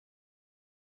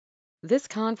This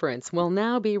conference will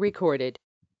now be recorded.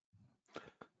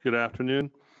 Good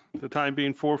afternoon. The time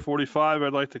being 4:45,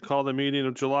 I'd like to call the meeting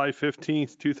of July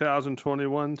 15th,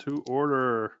 2021 to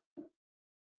order.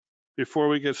 Before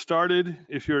we get started,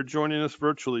 if you're joining us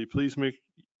virtually, please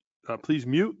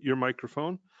mute your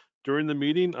microphone during the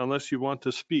meeting unless you want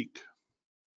to speak.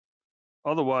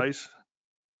 Otherwise,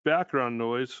 background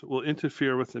noise will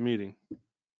interfere with the meeting.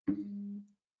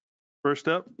 First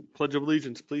up, Pledge of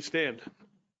Allegiance, please stand.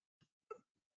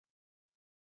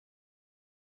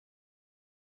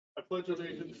 I pledge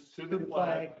allegiance to the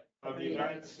flag of the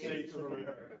United States of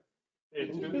America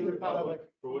and to the republic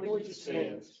for which it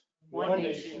stands, one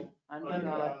nation, under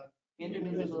God,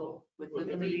 indivisible, with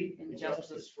liberty and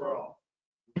justice for all.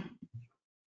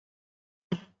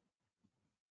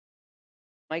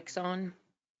 Mic's on.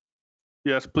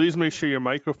 Yes, please make sure your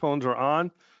microphones are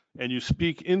on and you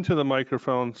speak into the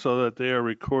microphone so that they are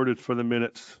recorded for the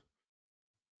minutes.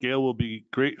 Gail will be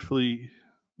gratefully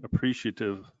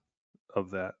appreciative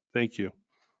of that. Thank you.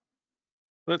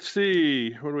 Let's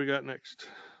see, what do we got next?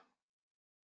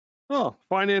 Oh,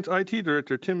 Finance IT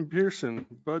Director Tim Pearson,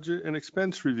 Budget and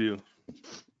Expense Review.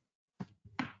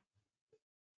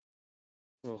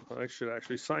 Well, I should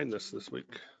actually sign this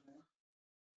week.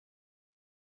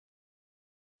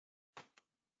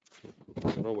 I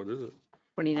don't know, what is it?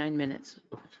 29 minutes.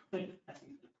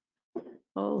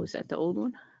 Oh, is that the old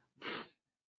one?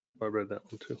 I read that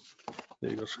one too.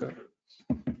 There you go, Scott.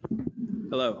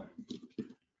 Hello.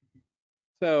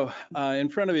 So in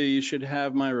front of you, you should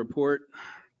have my report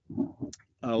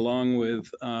along with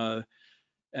an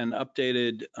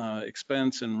updated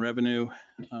expense and revenue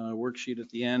worksheet at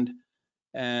the end.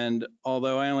 And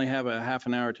although I only have a half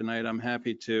an hour tonight, I'm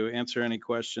happy to answer any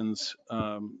questions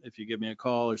if you give me a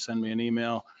call or send me an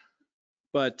email.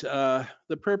 But my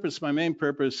main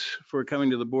purpose for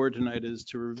coming to the board tonight is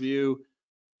to review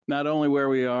not only where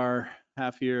we are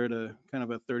half year at a kind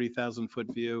of a 30,000 foot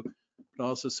view, but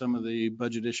also some of the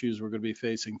budget issues we're going to be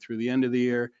facing through the end of the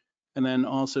year, and then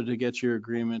also to get your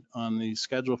agreement on the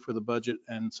schedule for the budget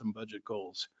and some budget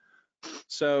goals.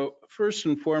 So first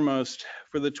and foremost,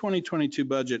 for the 2022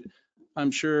 budget, I'm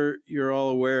sure you're all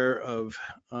aware of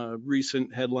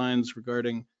recent headlines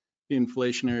regarding the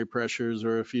inflationary pressures,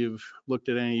 or if you've looked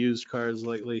at any used cars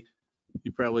lately,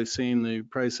 you've probably seen the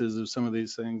prices of some of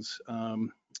these things.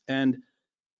 And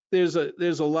there's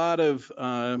a lot of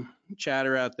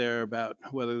chatter out there about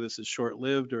whether this is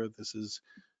short-lived or if this is,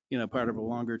 part of a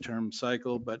longer-term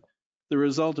cycle. But the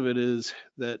result of it is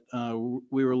that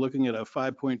we were looking at a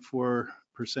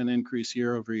 5.4% increase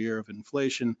year over year of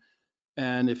inflation.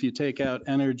 And if you take out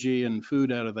energy and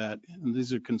food out of that, and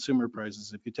these are consumer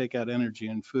prices, if you take out energy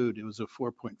and food, it was a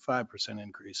 4.5%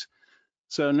 increase.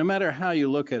 So no matter how you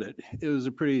look at it, it was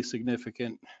a pretty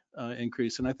significant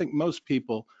increase. And I think most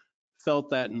people felt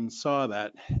that and saw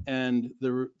that. And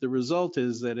the result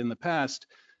is that in the past,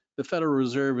 the Federal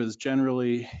Reserve has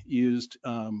generally used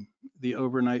the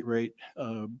overnight rate,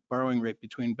 borrowing rate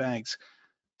between banks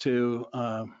to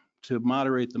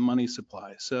moderate the money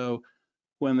supply. So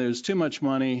when there's too much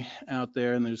money out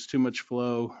there and there's too much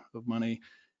flow of money,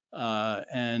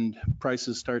 and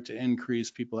prices start to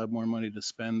increase, people have more money to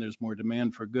spend, there's more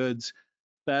demand for goods,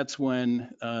 that's when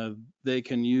they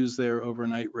can use their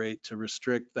overnight rate to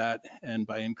restrict that. And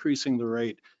by increasing the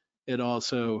rate, it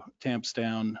also tamps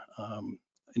down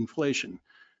inflation.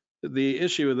 The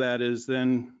issue with that is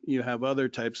then you have other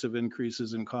types of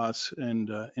increases in costs, and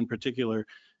in particular,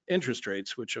 interest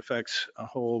rates, which affects a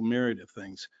whole myriad of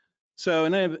things. So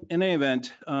in any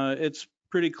event, it's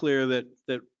pretty clear that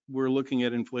we're looking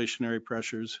at inflationary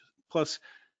pressures. Plus,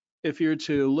 if you're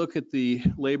to look at the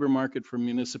labor market for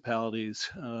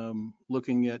municipalities,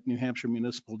 looking at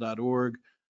newhampshiremunicipal.org,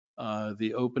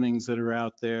 the openings that are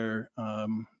out there,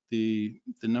 the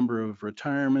number of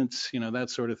retirements, that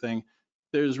sort of thing,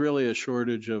 there's really a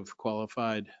shortage of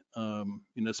qualified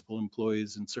municipal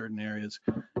employees in certain areas.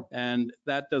 And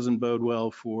that doesn't bode well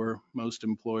for most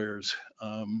employers.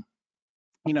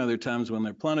 There are times when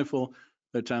they're plentiful,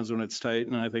 there are times when it's tight,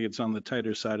 and I think it's on the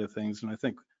tighter side of things. And I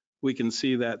think we can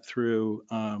see that through,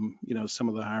 some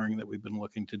of the hiring that we've been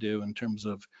looking to do in terms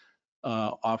of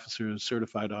officers,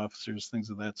 certified officers, things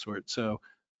of that sort. So,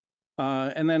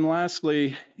 and then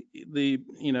lastly, the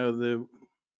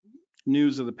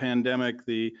news of the pandemic,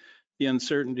 the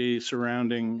uncertainty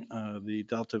surrounding the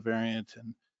Delta variant,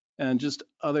 and just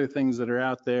other things that are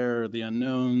out there, the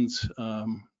unknowns,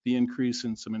 the increase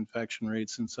in some infection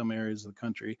rates in some areas of the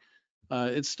country.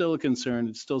 It's still a concern.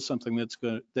 It's still something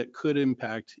that could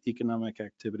impact economic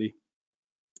activity.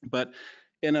 But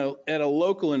at a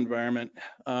local environment,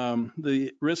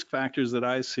 the risk factors that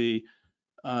I see,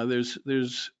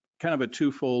 there's kind of a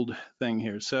twofold thing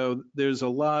here. So there's a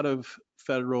lot of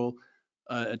federal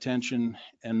attention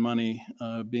and money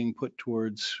being put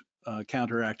towards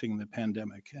counteracting the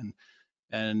pandemic.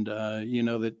 And you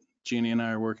know that Jeannie and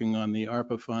I are working on the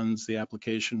ARPA funds, the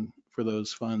application for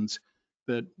those funds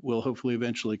that will hopefully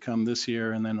eventually come this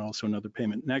year, and then also another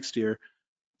payment next year.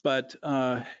 But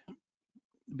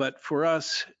for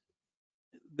us,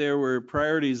 there were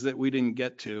priorities that we didn't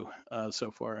get to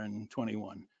so far in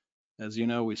 21. As you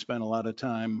know, we spent a lot of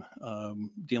time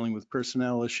dealing with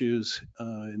personnel issues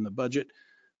in the budget.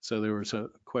 So there was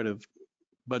quite a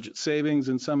budget savings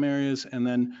in some areas. And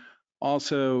then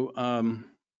also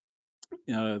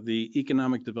the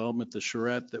economic development, the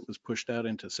charrette that was pushed out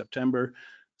into September.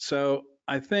 So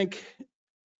I think,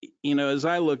 as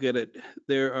I look at it,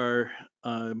 there are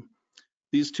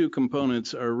these two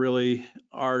components are really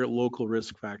our local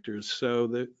risk factors.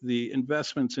 So the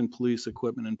investments in police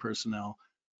equipment and personnel,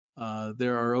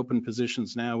 there are open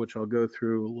positions now, which I'll go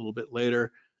through a little bit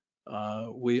later.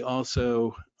 We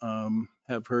also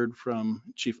have heard from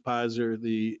Chief Pizer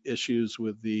the issues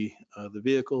with the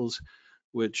vehicles,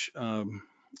 which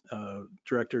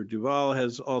Director Duval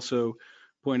has also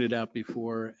pointed out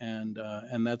before, and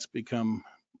that's become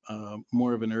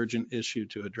more of an urgent issue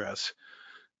to address.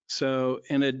 So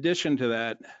in addition to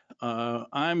that,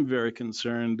 I'm very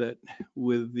concerned that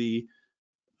with the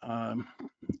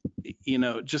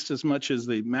just as much as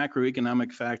the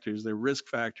macroeconomic factors, the risk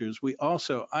factors, we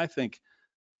also, I think,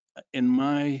 in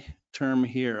my term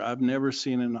here, I've never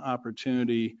seen an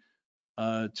opportunity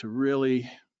to really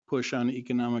push on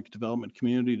economic development,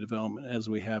 community development as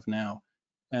we have now.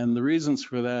 And the reasons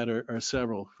for that are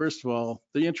several. First of all,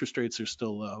 the interest rates are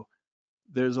still low.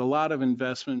 There's a lot of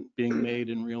investment being made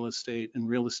in real estate and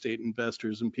real estate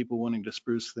investors and people wanting to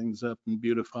spruce things up and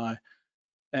beautify.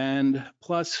 And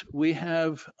plus, we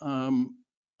have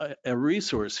a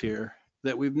resource here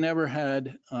that we've never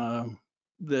had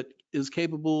that is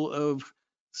capable of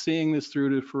seeing this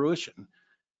through to fruition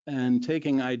and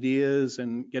taking ideas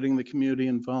and getting the community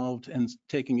involved and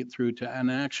taking it through to an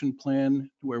action plan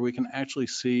where we can actually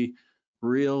see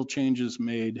real changes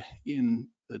made in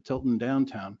the Tilton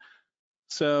downtown.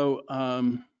 So,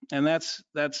 and that's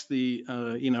the,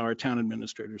 our town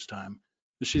administrator's time.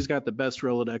 She's got the best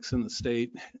Rolodex in the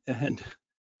state. And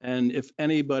if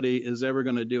anybody is ever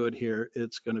going to do it here,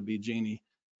 it's going to be Jeannie.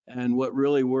 And what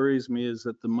really worries me is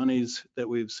that the monies that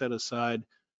we've set aside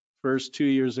first 2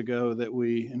 years ago that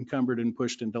we encumbered and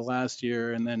pushed into last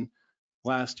year, and then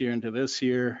last year into this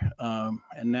year,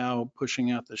 and now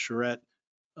pushing out the charrette,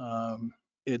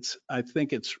 I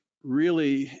think it's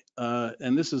really,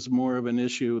 and this is more of an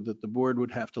issue that the board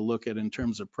would have to look at in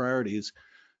terms of priorities,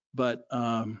 but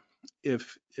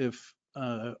if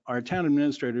our town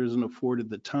administrator isn't afforded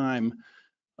the time,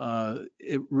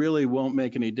 it really won't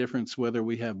make any difference whether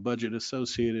we have budget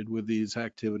associated with these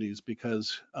activities,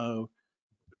 because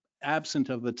absent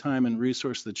of the time and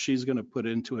resource that she's going to put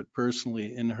into it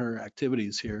personally in her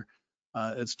activities here,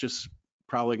 it's just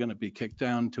probably going to be kicked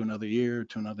down to another year,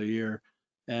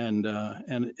 and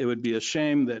it would be a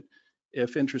shame that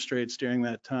if interest rates during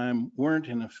that time weren't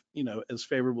as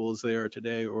favorable as they are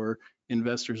today, or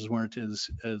investors weren't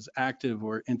as active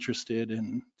or interested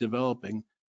in developing.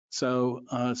 So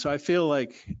I feel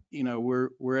like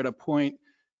we're at a point,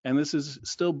 and this is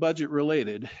still budget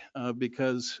related,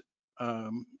 because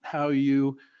how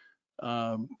you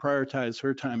prioritize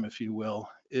her time, if you will,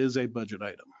 is a budget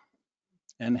item,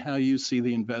 and how you see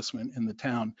the investment in the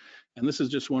town. And this is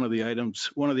just one of the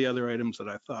other items that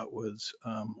I thought was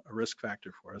a risk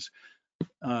factor for us,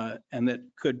 and that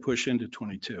could push into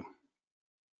 22.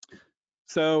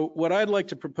 So what I'd like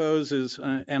to propose is,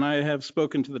 and I have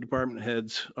spoken to the department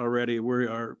heads already, we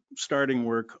are starting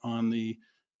work on the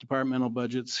departmental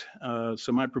budgets.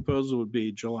 So my proposal would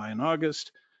be July and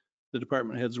August. The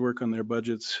department heads work on their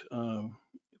budgets,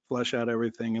 flesh out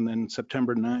everything, and then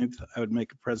September 9th, I would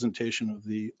make a presentation of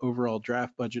the overall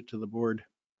draft budget to the board.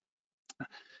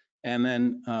 And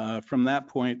then from that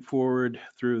point forward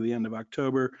through the end of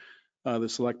October, the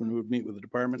selectmen would meet with the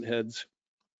department heads.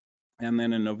 And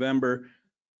then in November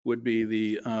would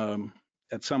be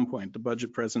at some point, the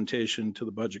budget presentation to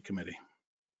the budget committee.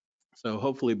 So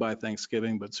hopefully by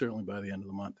Thanksgiving, but certainly by the end of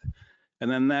the month. And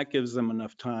then that gives them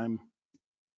enough time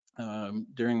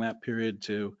during that period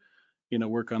to,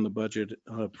 work on the budget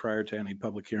prior to any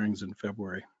public hearings in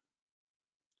February.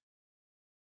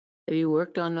 Have you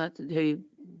worked on that? Have you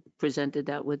presented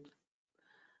that with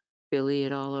Billy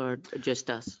at all, or just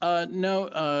us?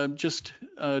 No, just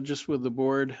with the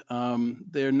board.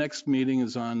 Their next meeting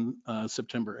is on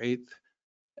September 8th.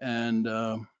 And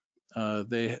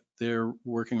they're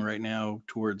working right now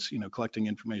towards, collecting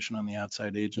information on the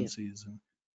outside agencies. And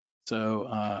so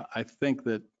I think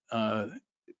that,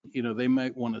 they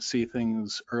might want to see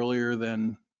things earlier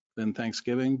than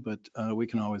Thanksgiving, but we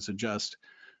can always adjust.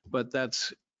 But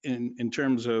that's in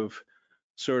terms of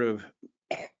sort of,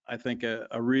 I think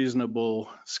a reasonable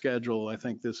schedule. I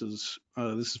think this is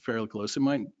fairly close. It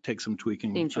might take some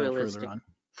tweaking Seems further realistic. on.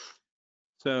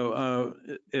 So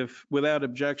if without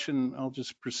objection, I'll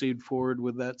just proceed forward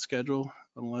with that schedule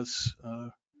unless,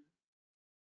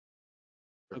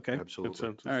 okay. Absolutely.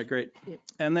 Consensus. All right, great. Yep.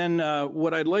 And then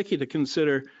what I'd like you to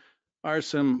consider are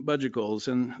some budget goals,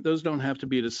 and those don't have to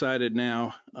be decided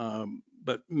now,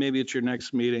 but maybe at your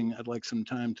next meeting, I'd like some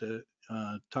time to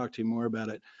talk to you more about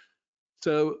it.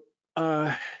 So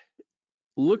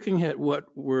looking at what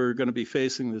we're going to be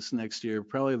facing this next year,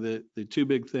 probably the two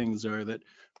big things are that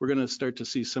we're going to start to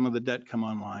see some of the debt come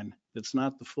online. It's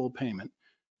not the full payment,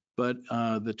 but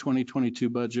the 2022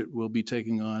 budget will be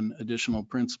taking on additional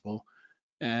principal.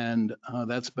 And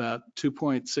that's about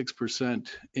 2.6%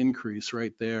 increase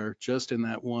right there, just in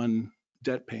that one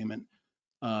debt payment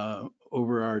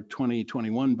over our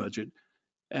 2021 budget.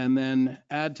 And then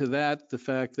add to that the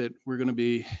fact that we're going to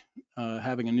be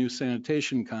having a new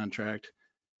sanitation contract.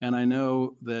 And I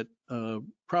know that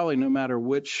probably no matter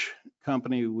which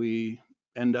company we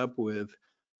end up with,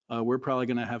 we're probably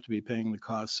going to have to be paying the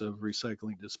costs of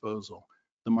recycling disposal,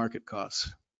 the market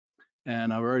costs.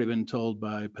 And I've already been told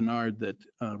by Pinard that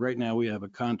right now we have a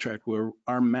contract where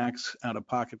our max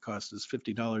out-of-pocket cost is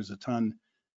 $50 a ton,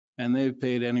 and they've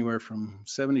paid anywhere from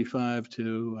 $75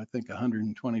 to, I think,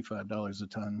 $125 a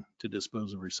ton to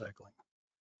dispose of recycling.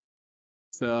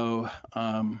 So,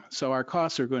 so our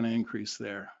costs are going to increase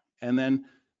there. And then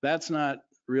that's not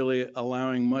really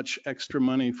allowing much extra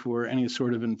money for any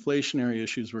sort of inflationary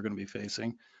issues we're going to be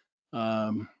facing.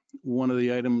 One of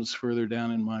the items further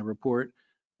down in my report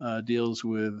deals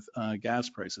with gas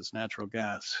prices, natural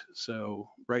gas. So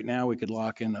right now we could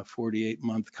lock in a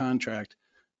 48-month contract,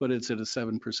 but it's at a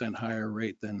 7% higher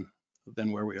rate than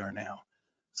where we are now.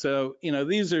 So,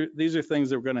 these are things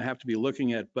that we're going to have to be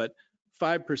looking at, but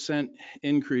 5%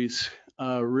 increase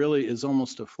really is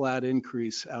almost a flat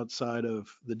increase outside of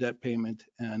the debt payment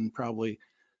and probably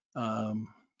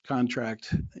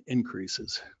contract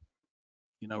increases,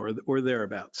 or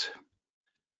thereabouts.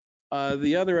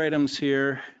 The other items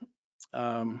here,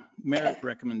 merit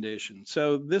recommendation.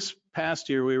 So this past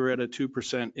year, we were at a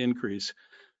 2% increase.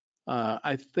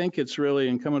 I think it's really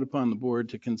incumbent upon the board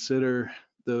to consider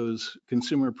those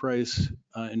consumer price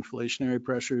inflationary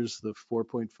pressures, the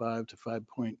 4.5 to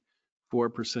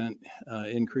 5.4%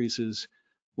 increases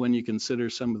when you consider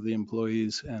some of the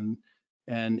employees, and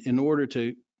in order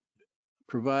to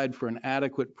provide for an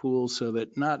adequate pool so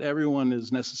that not everyone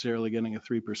is necessarily getting a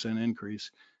 3%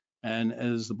 increase. And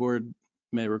as the board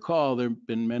may recall, there have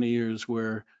been many years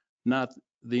where not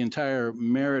the entire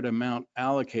merit amount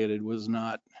allocated was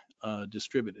not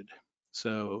distributed.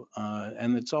 So,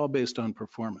 and it's all based on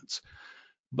performance.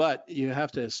 But you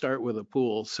have to start with a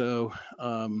pool. So,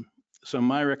 so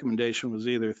my recommendation was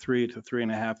either 3 to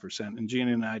 3.5%. And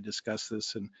Gina and I discussed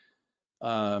this, and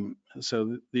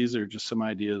so these are just some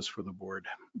ideas for the board.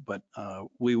 But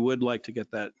we would like to get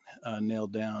that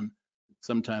nailed down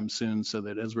sometime soon, so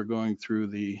that as we're going through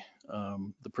the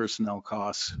personnel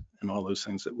costs and all those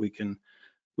things, that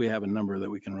we have a number that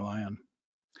we can rely on.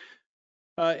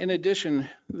 In addition,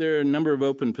 there are a number of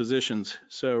open positions.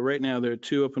 So right now there are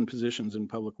 2 open positions in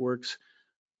Public Works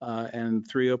and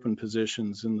 3 open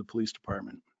positions in the Police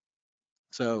Department.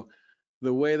 So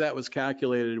the way that was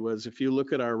calculated was, if you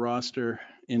look at our roster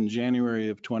in January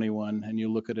of 21 and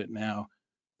you look at it now,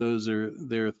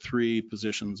 there are 3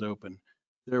 positions open.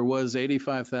 There was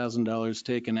 $85,000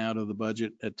 taken out of the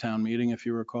budget at town meeting, if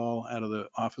you recall, out of the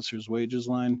officers' wages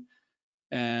line.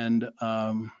 And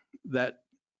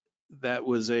that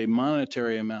was a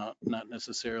monetary amount, not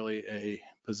necessarily a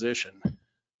position.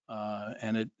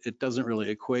 And it doesn't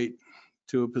really equate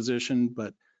to a position,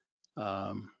 but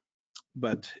in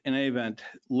any event,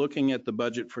 looking at the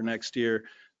budget for next year,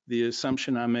 the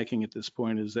assumption I'm making at this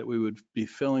point is that we would be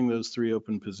filling those 3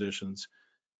 open positions,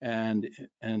 and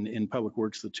in Public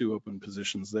Works, the 2 open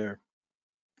positions there.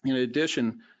 In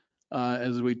addition,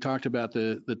 as we talked about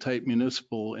the tight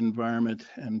municipal environment,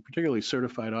 and particularly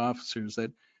certified officers,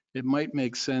 that it might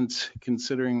make sense,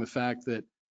 considering the fact that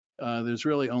there's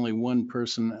really only one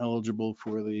person eligible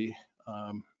for the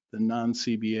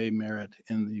non-CBA merit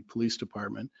in the police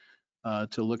department,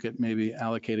 to look at maybe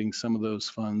allocating some of those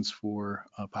funds for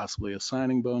possibly a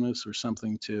signing bonus or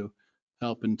something to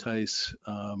help entice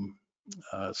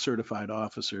certified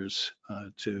officers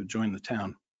to join the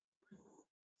town.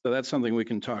 So that's something we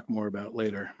can talk more about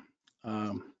later.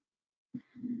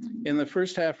 In the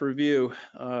first half review,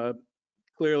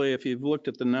 clearly, if you've looked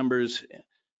at the numbers,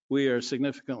 we are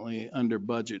significantly under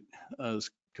budget as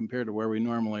compared to where we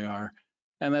normally are.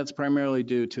 And that's primarily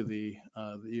due to the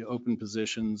open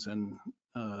positions and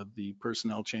the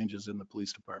personnel changes in the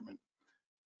police department.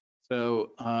 So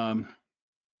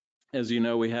as you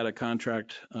know, we had a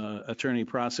contract attorney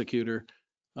prosecutor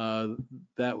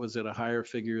that was at a higher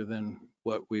figure than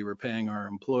what we were paying our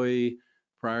employee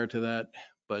prior to that,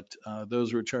 but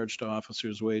those were charged to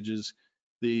officers' wages.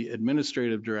 The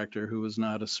administrative director, who was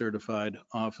not a certified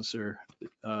officer,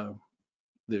 the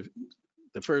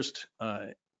first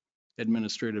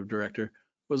administrative director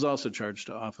was also charged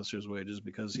to officers' wages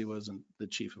because he wasn't the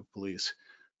chief of police.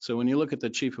 So when you look at the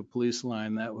chief of police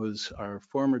line, that was our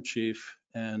former chief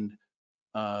and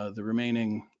the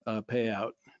remaining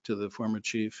payout to the former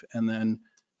chief, and then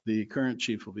the current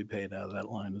chief will be paid out of that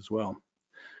line as well.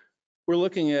 We're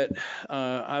looking at,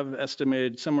 I've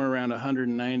estimated somewhere around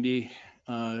 190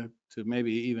 to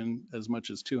maybe even as much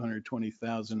as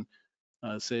 220,000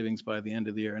 savings by the end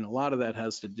of the year. And a lot of that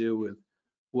has to do with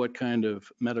what kind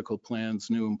of medical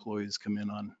plans new employees come in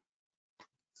on.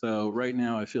 So right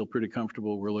now I feel pretty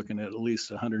comfortable. We're looking at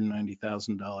least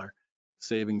 $190,000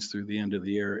 savings through the end of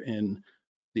the year in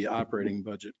the operating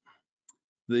budget.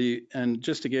 And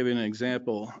just to give you an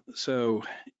example, so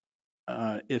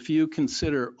if you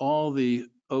consider all the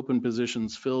open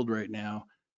positions filled right now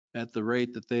at the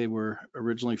rate that they were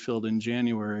originally filled in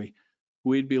January,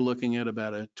 we'd be looking at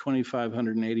about a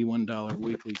 $2,581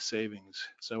 weekly savings.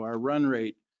 So our run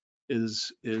rate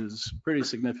is pretty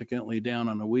significantly down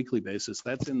on a weekly basis.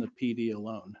 That's in the PD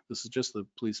alone. This is just the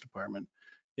police department.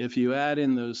 If you add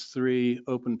in those 3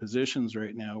 open positions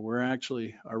right now,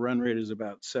 our run rate is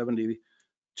about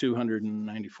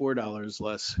 $7,294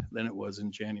 less than it was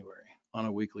in January on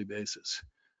a weekly basis.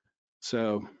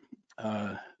 So,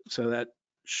 so that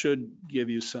should give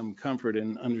you some comfort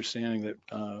in understanding that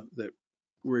that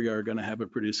we are going to have a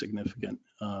pretty significant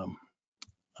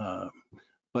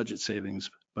budget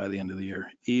savings by the end of the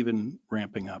year, even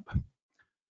ramping up.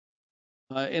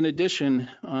 In addition,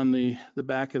 on the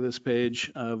back of this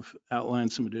page, I've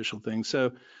outlined some additional things.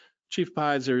 So Chief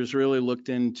Pizer has really looked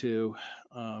into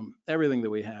everything that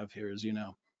we have here, as you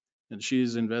know, and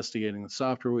she's investigating the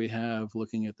software we have,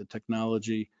 looking at the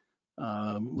technology,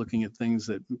 looking at things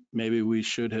that maybe we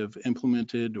should have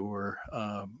implemented or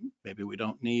maybe we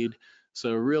don't need.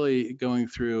 So really going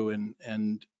through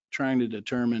and trying to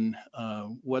determine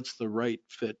what's the right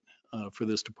fit for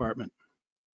this department.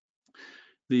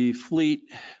 The fleet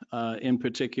in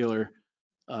particular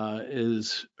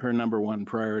is her #1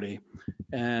 priority.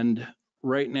 And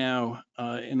right now,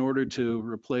 in order to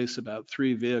replace about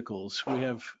 3 vehicles, we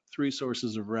have 3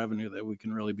 sources of revenue that we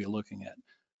can really be looking at.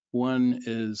 One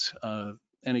is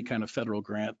any kind of federal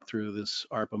grant through this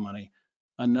ARPA money.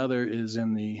 Another is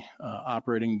in the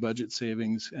operating budget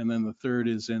savings. And then the third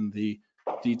is in the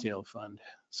detail fund.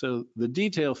 So the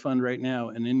detail fund right now,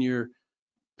 and in your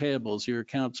payables, your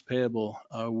accounts payable,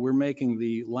 we're making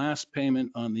the last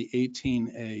payment on the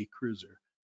 18A cruiser.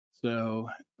 So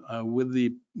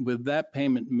with that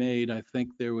payment made, I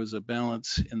think there was a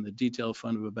balance in the detail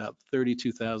fund of about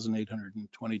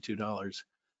 $32,822.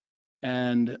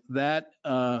 And that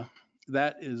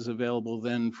is available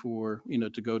then for,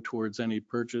 to go towards any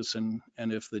purchase. And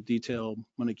if the detail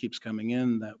money keeps coming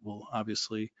in, that will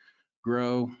obviously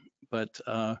grow. But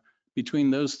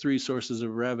between those 3 sources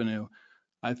of revenue,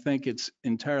 I think it's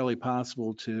entirely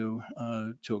possible to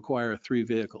acquire 3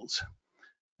 vehicles.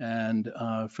 And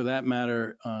for that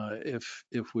matter, if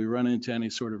we run into any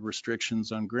sort of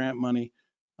restrictions on grant money,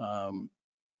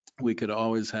 we could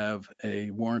always have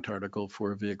a warrant article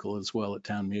for a vehicle as well at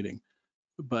town meeting.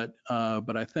 But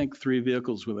I think 3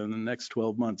 vehicles within the next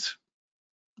 12 months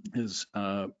is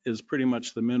pretty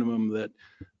much the minimum that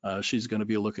she's going to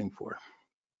be looking for.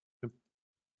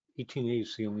 18A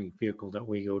is the only vehicle that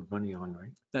we owed money on,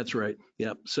 right? That's right.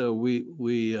 Yep. So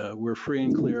we're free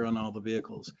and clear on all the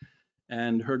vehicles.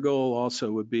 And her goal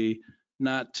also would be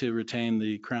not to retain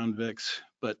the Crown Vics,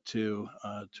 but to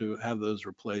have those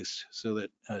replaced so that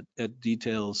at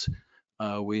details,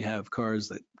 we have cars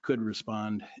that could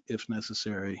respond if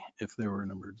necessary, if there were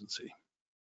an emergency.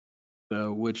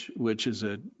 So which is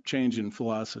a change in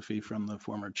philosophy from the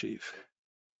former chief.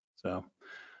 So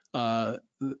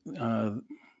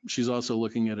she's also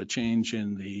looking at a change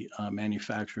in the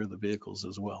manufacture of the vehicles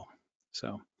as well.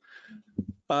 So,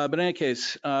 but in any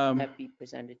case, That be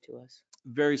presented to us.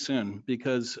 very soon,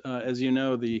 because as you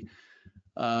know, the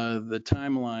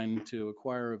timeline to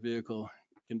acquire a vehicle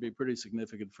can be pretty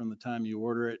significant from the time you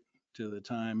order it to the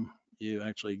time you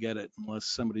actually get it unless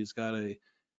somebody's got a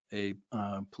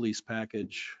police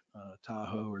package,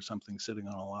 Tahoe or something sitting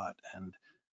on a lot. And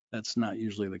that's not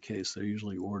usually the case. They're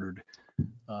usually ordered.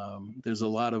 There's a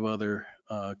lot of other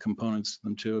components to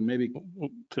them too. And maybe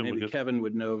Tim, we got Kevin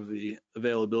would know the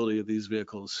availability of these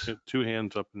vehicles. two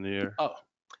hands up in the air. Oh,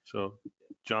 So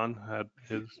John had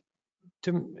his.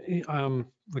 Tim,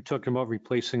 we're talking about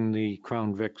replacing the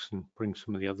Crown Vics and putting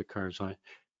some of the other cars on.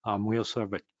 We also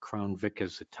have a Crown Vic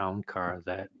as a town car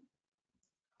that,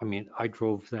 I mean, I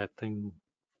drove that thing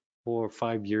 4 or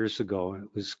 5 years ago, and it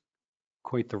was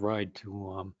quite the ride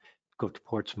to go to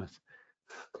Portsmouth.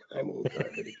 I won't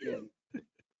drive it again.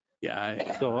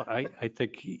 yeah. So I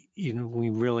think, you know, we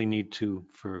really need to,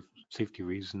 for safety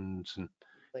reasons and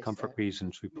Like comfort that.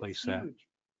 reasons, replace that.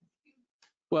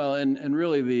 Well, and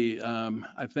really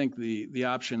I think the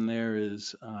option there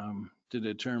is to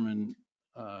determine,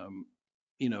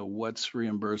 what's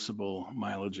reimbursable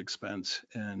mileage expense,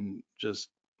 and just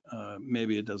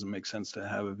maybe it doesn't make sense to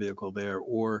have a vehicle there,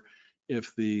 or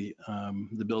if the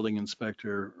building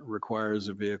inspector requires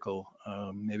a vehicle,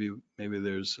 maybe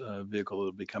there's a vehicle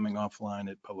that'll be coming offline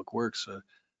at Public Works, a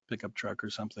pickup truck or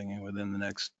something within the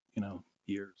next,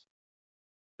 years.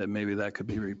 That maybe that could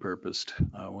be repurposed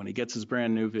when he gets his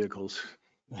brand new vehicles.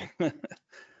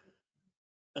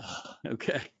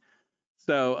 Okay.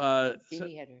 So,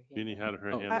 Jeannie had her hand Jeannie up. had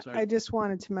her Oh, hand. sorry. I just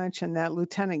wanted to mention that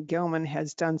Lieutenant Gilman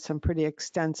has done some pretty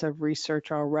extensive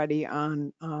research already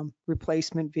on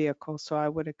replacement vehicles, so I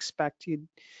would expect you'd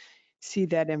see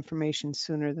that information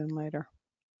sooner than later.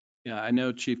 yeah, I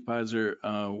know Chief Pizer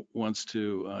wants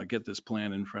to get this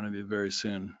plan in front of you very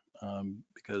soon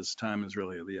because time is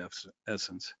really of the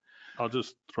essence. I'll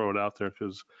just throw it out there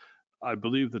because I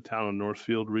believe the town of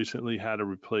Northfield recently had to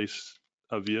replace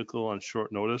a vehicle on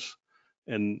short notice.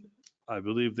 And I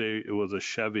believe it was a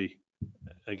Chevy.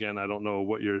 Again, I don't know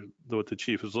what the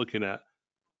chief is looking at,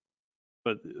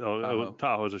 but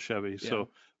Tahoe is a Chevy. Yeah. So,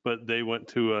 but they went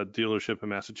to a dealership in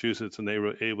Massachusetts and they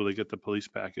were able to get the police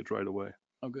package right away.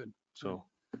 Oh, good. So,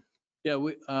 Yeah,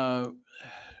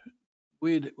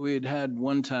 we'd had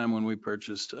one time when we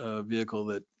purchased a vehicle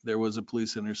that there was a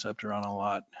police interceptor on a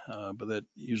lot, but that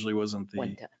usually wasn't the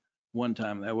One time. one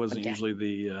time. That wasn't Okay. usually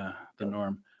the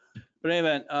norm. But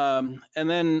anyway, and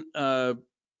then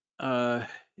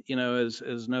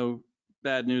as no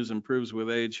bad news improves with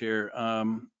age here,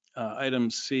 item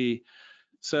C.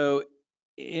 So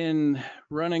in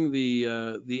running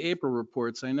the April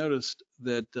reports, I noticed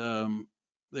that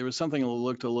there was something that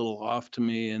looked a little off to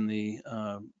me in the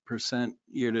percent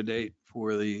year to date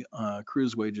for the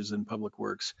cruise wages in Public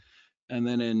Works. And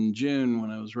then in June,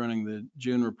 when I was running the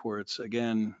June reports,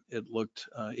 again, it looked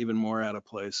even more out of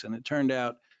place. And it turned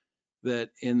out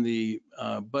that in the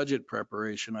budget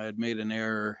preparation, I had made an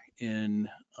error in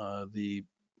the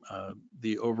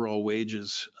overall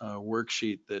wages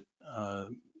worksheet that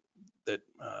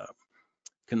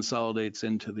consolidates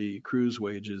into the cruise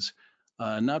wages,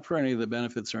 not for any of the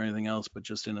benefits or anything else, but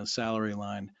just in a salary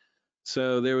line.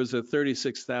 So there was a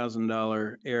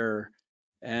 $36,000 error,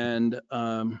 and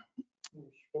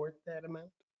Short that amount?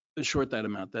 short that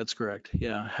amount. That's correct.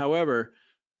 Yeah. However,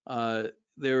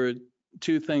 there are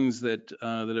two things that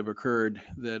have occurred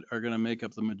that are going to make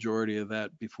up the majority of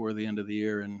that before the end of the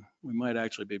year, and we might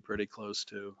actually be pretty close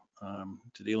to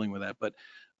dealing with that. But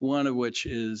one of which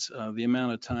is the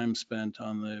amount of time spent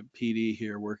on the PD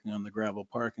here working on the gravel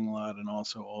parking lot, and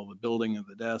also all the building of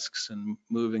the desks and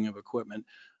moving of equipment.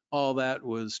 All that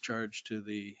was charged to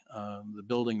the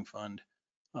building fund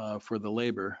for the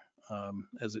labor,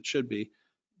 as it should be.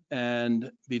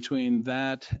 And between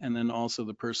that and then also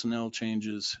the personnel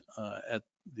changes at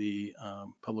the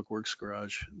Public Works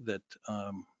garage,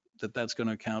 that's going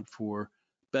to account for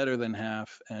better than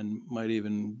half and might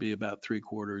even be about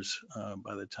 3/4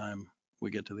 by the time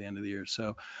we get to the end of the year.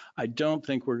 So I don't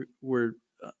think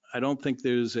I don't think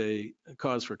there's a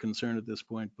cause for concern at this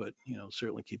point, but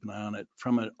certainly keep an eye on it.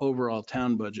 From an overall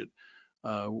town budget,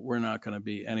 we're not going to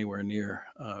be anywhere near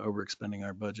overexpending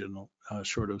our budget,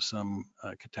 short of some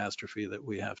catastrophe that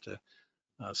we have to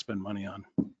spend money on.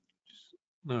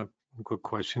 Good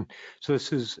question. So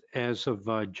this is as of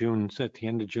June, is that the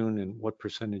end of June, and what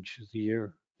percentage of the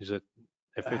year? Is it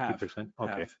at Half, 50%?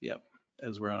 Okay. Half, yep,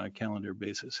 as we're on a calendar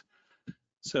basis.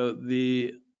 So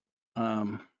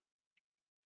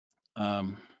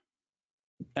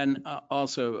and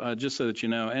also, just so that you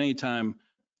know, anytime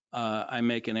I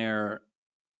make an error,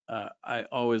 I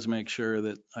always make sure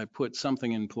that I put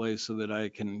something in place so that I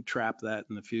can trap that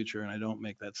in the future and I don't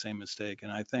make that same mistake.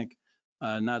 And I think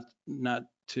not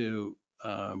to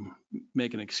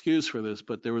make an excuse for this,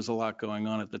 but there was a lot going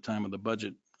on at the time of the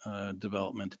budget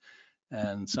development.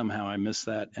 And somehow I missed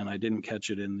that, and I didn't catch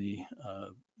it in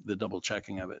the double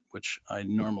checking of it, which I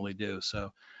normally do.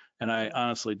 So, and I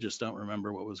honestly just don't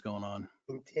remember what was going on.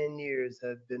 In 10 years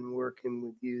I've been working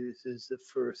with you, this is the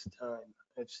first time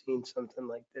I've seen something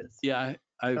like this. Yeah,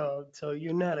 I So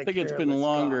you're not a think it's been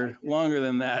careless longer guy.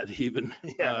 than that even.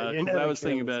 Yeah, you're 'Cause not I a was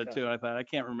thinking about careless it too. I thought, I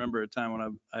can't remember a time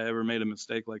when I ever made a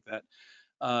mistake like that.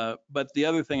 But the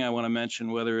other thing I want to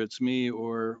mention, whether it's me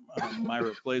or my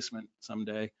replacement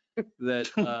someday,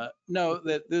 that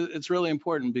it's really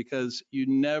important because you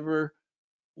never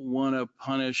want to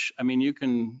punish. I mean, you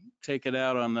can take it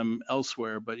out on them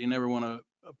elsewhere, but you never want to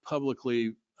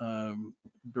publicly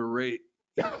berate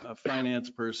a finance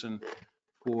person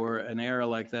for an error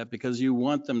like that, because you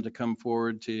want them to come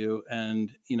forward to you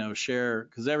and, share,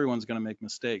 because everyone's going to make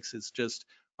mistakes. It's just,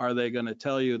 are they going to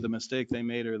tell you the mistake they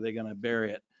made, or are they going to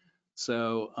bury it?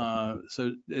 So,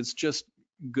 so it's just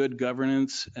good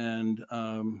governance, and,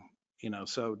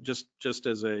 so just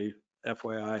as a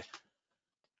FYI,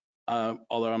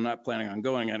 although I'm not planning on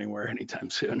going anywhere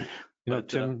anytime soon. You know, But,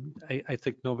 Tim, I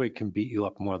think nobody can beat you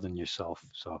up more than yourself,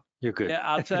 so you're good. Yeah,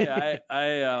 I'll tell you,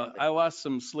 I lost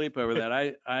some sleep over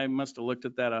that. I must have looked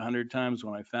at that 100 times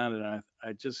when I found it, and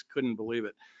I just couldn't believe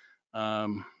it.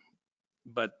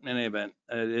 But in any event,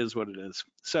 it is what it is.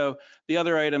 So the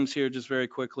other items here, just very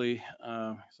quickly,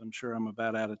 'cause I'm sure I'm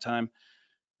about out of time.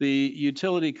 The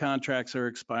utility contracts are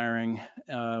expiring.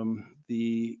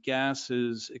 The gas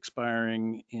is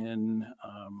expiring in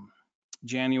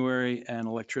January, and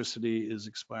electricity is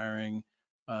expiring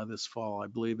this fall. I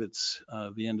believe it's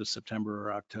the end of September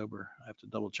or October. I have to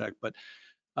double check. But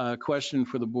question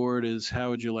for the board is, how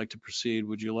would you like to proceed?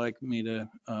 Would you like me to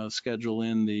schedule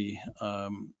in the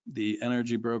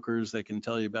energy brokers? They can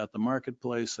tell you about the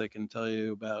marketplace. They can tell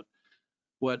you about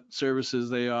what services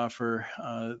they offer.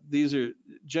 These are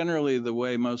generally the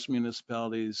way most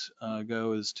municipalities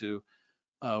go, is to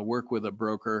work with a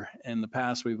broker. In the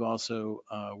past, we've also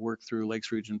worked through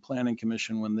Lakes Region Planning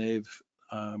Commission when they've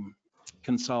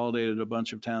consolidated a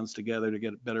bunch of towns together to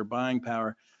get better buying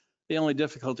power. The only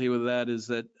difficulty with that is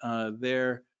that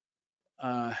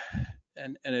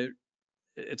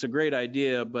it's a great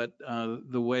idea, but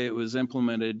the way it was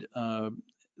implemented,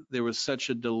 there was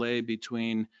such a delay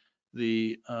between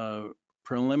the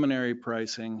preliminary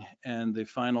pricing and the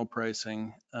final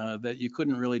pricing that you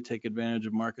couldn't really take advantage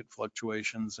of market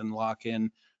fluctuations and lock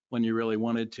in when you really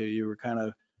wanted to. You were kind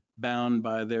of bound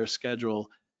by their schedule.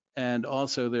 And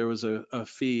also there was a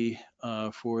fee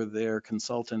for their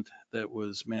consultant that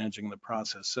was managing the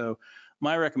process. So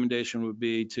my recommendation would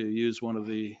be to use one of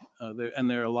and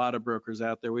there are a lot of brokers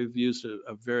out there. We've used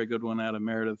a very good one out of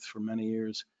Meredith for many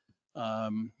years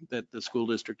that the school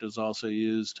district has also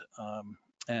used.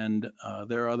 And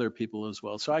there are other people as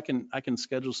well. So I can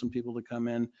schedule some people to come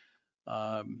in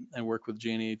and work with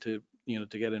Jeannie to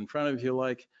get in front of, if you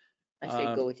like. I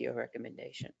say go with your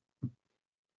recommendation.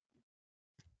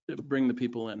 Bring the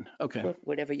people in. Okay.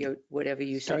 Whatever you Start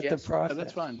the suggest. process.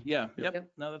 That's fine. Yeah. Yep.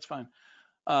 Yep. No, that's fine.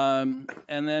 And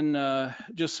then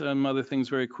just some other things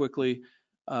very quickly.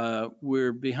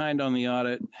 We're behind on the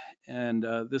audit, and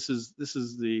this is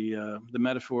the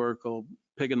metaphorical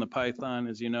pig in the python.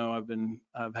 As you know,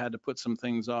 I've had to put some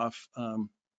things off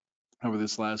over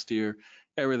this last year.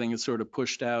 Everything is sort of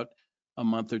pushed out a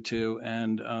month or two,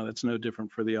 and it's no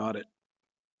different for the audit.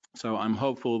 So I'm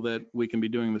hopeful that we can be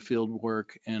doing the field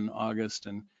work in August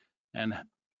and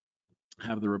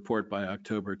have the report by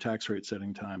October, tax rate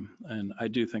setting time. And I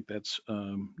do think that's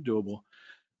doable.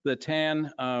 The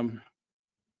TAN,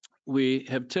 we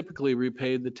have typically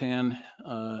repaid the TAN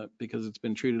because it's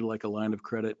been treated like a line of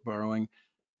credit borrowing.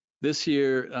 This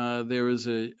year, there was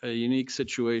a unique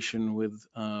situation with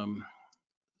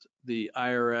the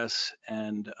IRS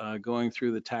and going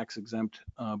through the tax exempt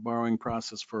borrowing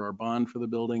process for our bond for the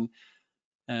building,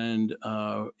 and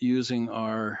using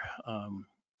our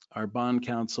bond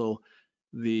counsel.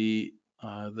 The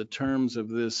terms of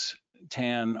this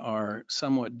TAN are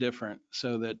somewhat different,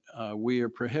 so that we are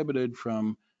prohibited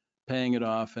from paying it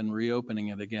off and reopening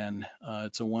it again.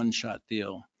 It's a one-shot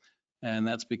deal, and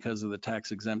that's because of the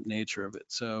tax exempt nature of it.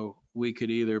 So we could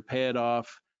either pay it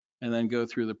off and then go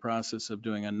through the process of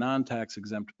doing a non-tax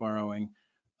exempt borrowing,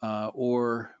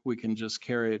 or we can just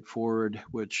carry it forward,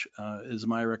 which is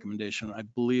my recommendation. I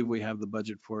believe we have the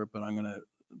budget for it, but I'm going to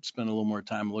spend a little more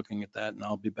time looking at that, and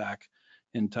I'll be back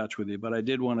in touch with you. But I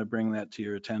did want to bring that to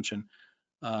your attention.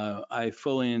 I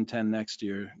fully intend next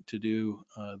year to do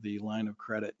the line of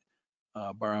credit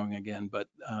borrowing again, but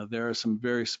there are some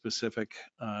very specific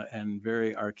and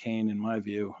very arcane, in my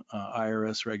view,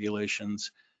 IRS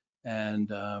regulations,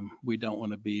 and we don't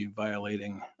want to be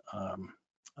violating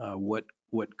what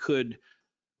what could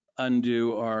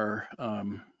undo our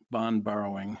bond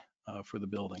borrowing for the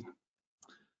building.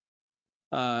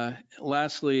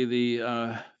 Lastly, the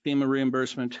FEMA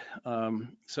reimbursement.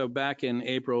 So back in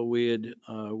April, we had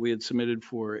submitted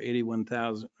for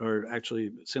 81,000, or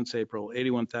actually since April,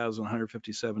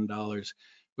 $81,157,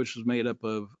 which was made up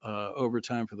of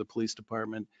overtime for the police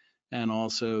department and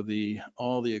also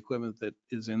all the equipment that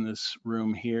is in this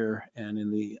room here and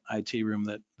in the IT room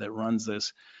that runs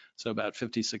this. So about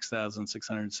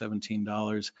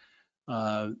 $56,617.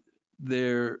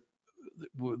 There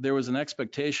was an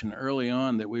expectation early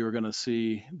on that we were going to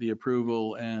see the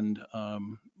approval and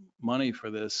money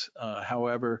for this.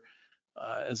 However,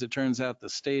 as it turns out, the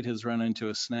state has run into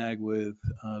a snag with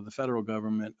the federal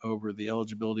government over the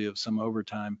eligibility of some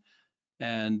overtime,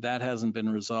 and that hasn't been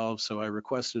resolved. So I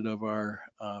requested of our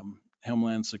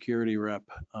Homeland Security rep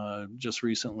just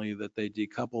recently that they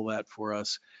decouple that for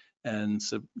us and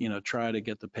try to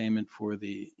get the payment for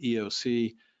the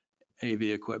EOC AV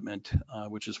equipment,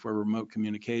 which is for remote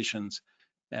communications.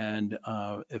 And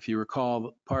if you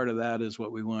recall, part of that is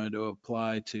what we wanted to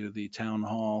apply to the town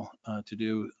hall to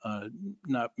do,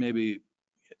 not maybe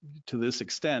to this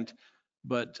extent,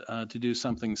 but to do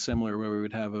something similar where we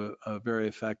would have a very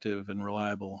effective and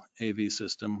reliable AV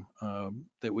system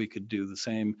that we could do the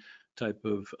same type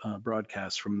of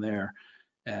broadcast from there.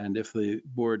 And if the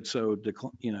board so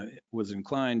was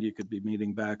inclined, you could be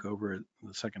meeting back over at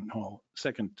the second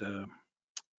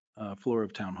floor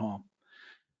of town hall.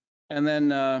 And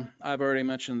then I've already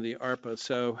mentioned the ARPA.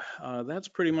 So that's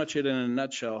pretty much it in a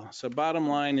nutshell. So bottom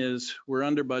line is we're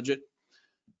under budget.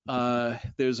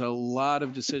 There's a lot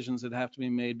of decisions that have to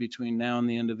be made between now and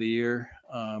the end of the year,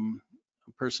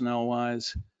 personnel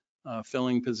wise,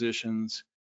 filling positions,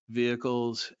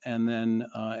 vehicles, and then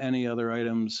any other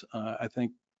items I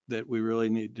think that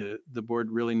the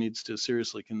board really needs to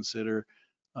seriously consider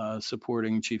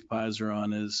supporting Chief Pizer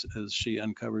on as she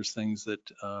uncovers things that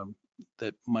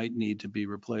might need to be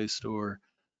replaced or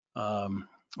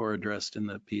addressed in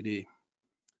the PD.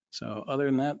 So other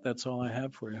than that, that's all I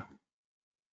have for you.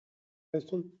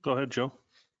 Question? Go ahead, Joe.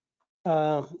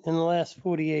 In the last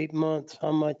 48 months,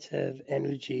 how much have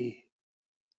energy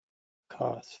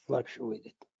costs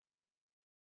fluctuated?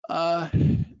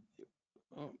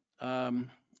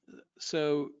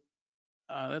 So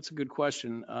that's a good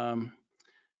question.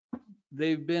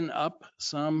 They've been up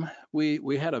some.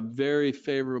 We had a very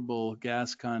favorable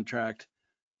gas contract,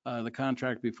 the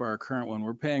contract before our current one.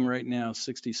 We're paying right now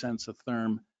 60 cents a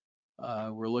therm.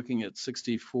 We're looking at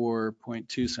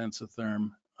 64.2 cents a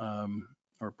therm, or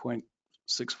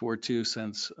 0.642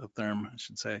 cents a therm, I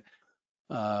should say,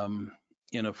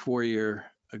 in a 4-year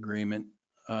agreement.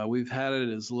 We've had it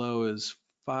as low as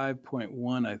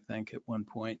 5.1, I think, at one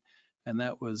point, and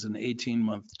that was an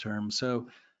 18-month term. So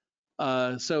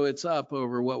it's up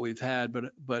over what we've had,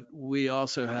 but we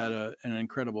also had an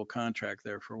incredible contract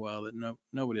there for a while that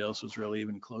nobody else was really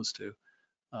even close to.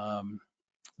 On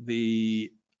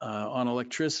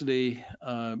electricity,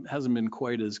 hasn't been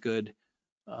quite as good.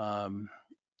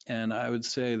 And I would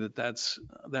say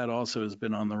that also has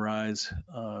been on the rise,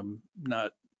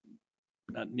 not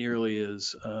nearly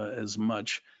as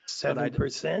much.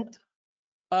 7%?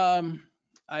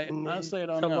 I honestly, I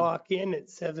don't to know. To lock in at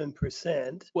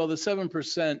 7%. Well, the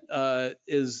 7%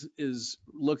 is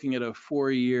looking at a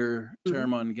 4-year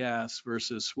term on gas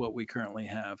versus what we currently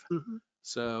have.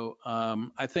 So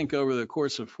I think over the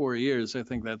course of 4 years, I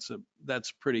think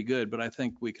that's pretty good, but I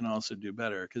think we can also do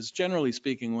better because generally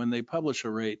speaking, when they publish a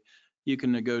rate, you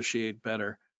can negotiate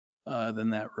better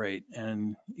than that rate,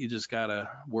 and you just gotta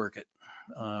work it.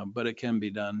 But it can be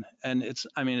done, and it's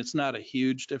not a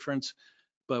huge difference,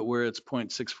 but where it's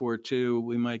 0.642,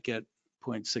 we might get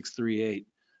 0.638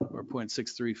 or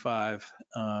 0.635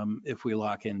 if we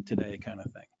lock in today, kind of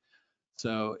thing.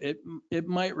 So it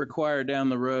might require down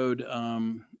the road,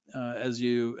 as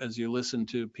you listen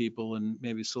to people and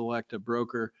maybe select a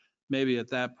broker, maybe at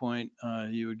that point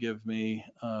you would give me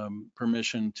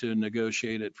permission to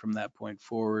negotiate it from that point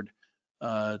forward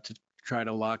to try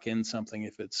to lock in something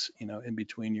if it's in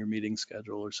between your meeting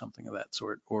schedule or something of that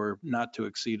sort, or not to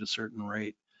exceed a certain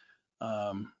rate,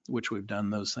 which we've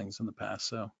done those things in the past.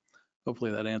 So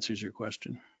hopefully that answers your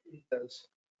question. It does.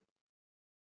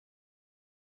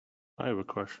 I have a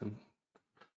question.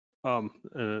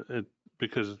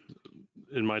 Because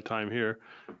in my time here,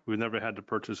 we've never had to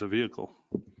purchase a vehicle,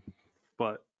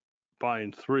 but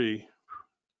buying 3,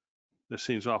 this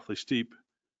seems awfully steep.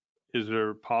 Is there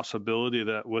a possibility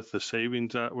that with the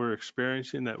savings that we're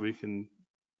experiencing that we can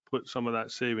put some of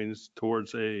that savings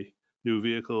towards a new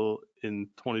vehicle in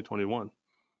 2021?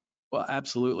 Well,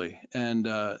 absolutely. And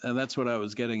that's what I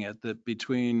was getting at, that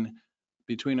between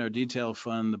our detail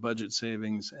fund, the budget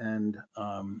savings and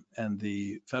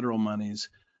the federal monies,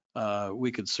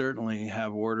 we could certainly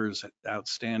have orders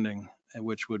outstanding,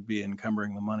 which would be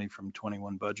encumbering the money from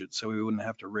 21 budget. So we wouldn't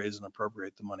have to raise and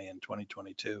appropriate the money in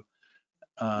 2022.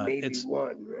 Maybe It's,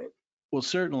 one, right? well,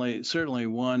 certainly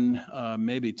one,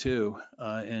 maybe two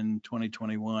in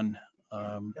 2021.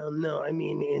 No, I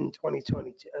mean in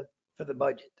 2022 for the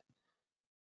budget.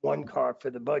 One car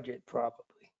for the budget,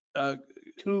 probably. Uh,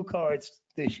 2 cars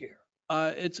this year.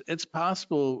 It's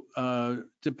possible,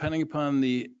 depending upon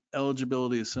the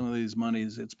eligibility of some of these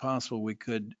monies, it's possible we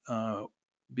could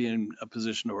be in a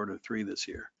position to order 3 this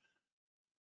year.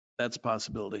 That's a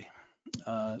possibility.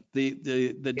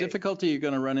 The difficulty you're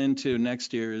going to run into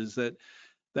next year is that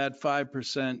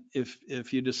 5%,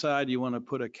 if you decide you want to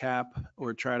put a cap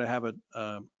or try to have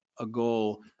a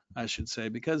goal, I should say,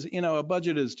 because, a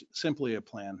budget is simply a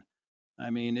plan. I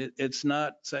mean, it's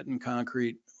not set in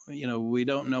concrete. We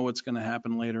don't know what's going to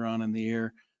happen later on in the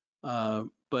year,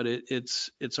 but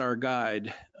it's our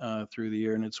guide through the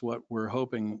year, and it's what we're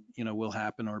hoping, will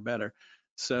happen or better.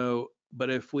 So, but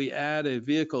if we add a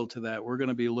vehicle to that, we're going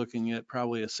to be looking at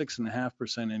probably a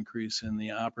 6.5% increase in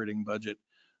the operating budget,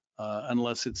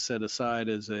 unless it's set aside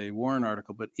as a warrant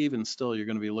article. But even still, you're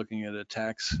going to be looking at a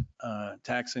tax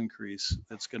increase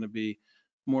that's going to be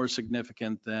more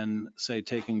significant than, say,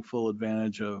 taking full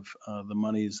advantage of the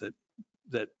monies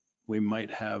that we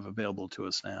might have available to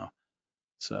us now.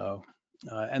 So,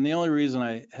 and the only reason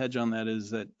I hedge on that is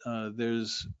that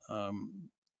there's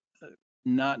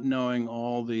not knowing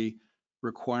all the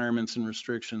requirements and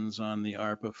restrictions on the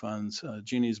ARPA funds.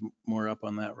 Jeannie's more up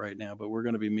on that right now, but we're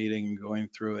going to be meeting and going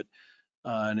through it.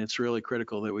 And it's really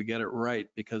critical that we get it right,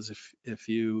 because if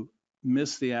you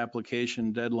miss the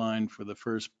application deadline for the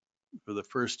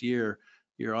first year,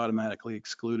 you're automatically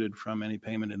excluded from any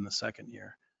payment in the second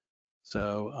year.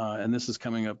 So, and this is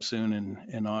coming up soon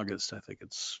in August. I think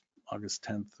it's August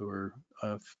 10th or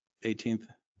 18th.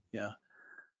 Yeah.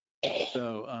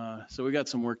 So we got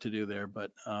some work to do there,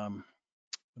 but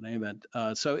in any event,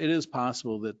 so it is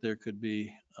possible that there could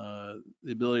be the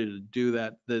ability to do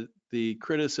that. The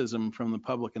criticism from the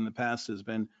public in the past has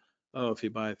been, oh, if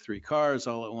you buy 3 cars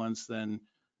all at once, then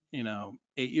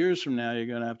 8 years from now,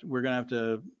 we're gonna have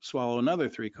to swallow another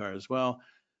 3 cars. Well,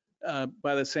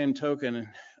 by the same token,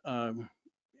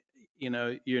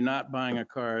 you're not buying a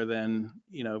car then,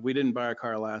 we didn't buy a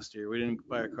car last year. We didn't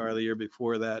buy a car the year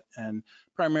before that. And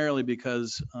primarily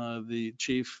because the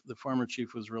former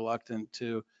chief was reluctant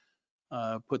to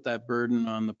put that burden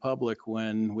on the public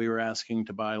when we were asking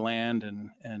to buy land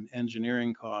and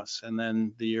engineering costs. And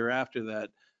then the year after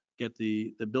that, get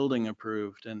the building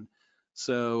approved. And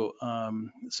so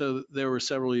there were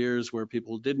several years where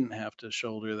people didn't have to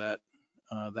shoulder that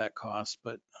cost,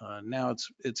 but now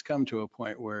it's come to a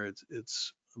point where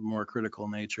it's of more critical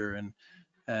nature.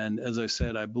 And as I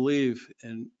said, I believe,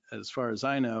 and as far as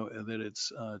I know, that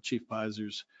it's Chief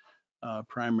Piser's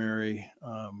primary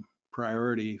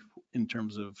priority in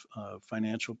terms of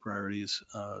financial priorities,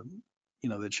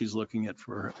 that she's looking at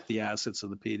for the assets of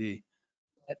the PD.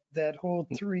 That whole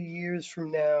 3 years from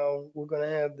now, we're going to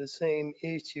have the same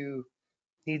issue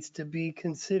needs to be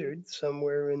considered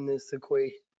somewhere in this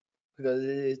equation, because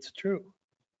it's true.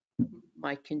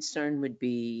 My concern would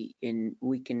be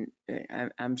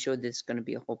I'm sure there's going to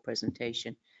be a whole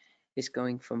presentation, is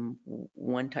going from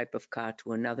one type of car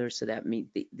to another. So that means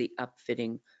the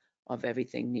upfitting of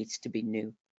everything needs to be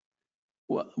new.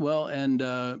 Well, and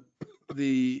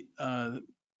the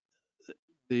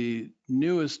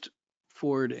newest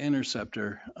Ford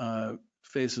Interceptor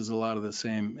faces a lot of the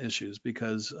same issues,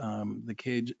 because the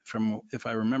cage, if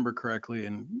I remember correctly,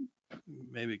 and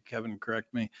maybe Kevin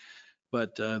correct me,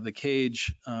 but the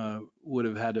cage would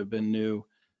have had to have been new.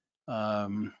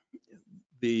 Some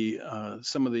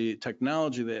of the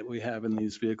technology that we have in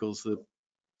these vehicles, the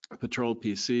Patrol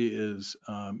PC is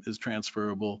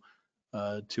transferable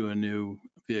to a new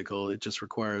vehicle. It just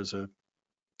requires a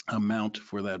mount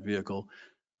for that vehicle.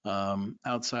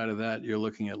 Outside of that, you're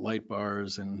looking at light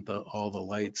bars and all the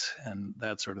lights and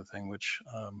that sort of thing, which,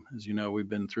 as you know, we've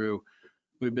been through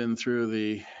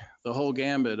the whole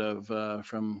gambit of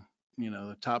from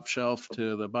the top shelf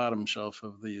to the bottom shelf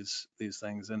of these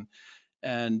things,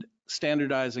 and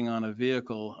standardizing on a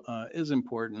vehicle is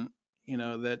important.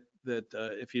 That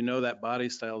if that body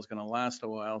style is going to last a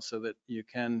while, so that you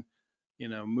can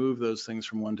move those things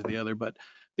from one to the other. But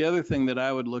the other thing that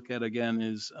I would look at again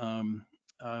is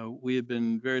we have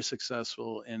been very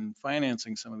successful in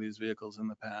financing some of these vehicles in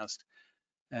the past,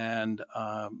 And,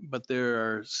 but there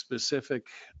are specific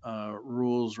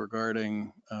rules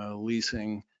regarding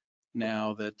leasing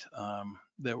now that,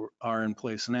 are in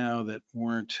place now that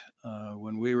weren't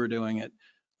when we were doing it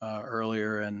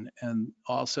earlier. And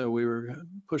also we were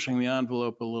pushing the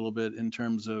envelope a little bit in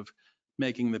terms of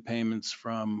making the payments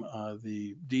from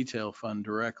the detail fund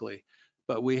directly.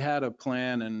 But we had a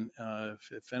plan, and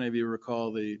if any of you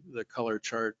recall the color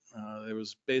chart, there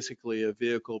was basically a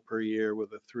vehicle per year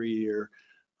with a 3-year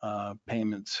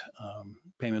payments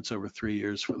over 3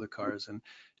 years for the cars.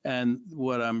 And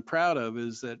what I'm proud of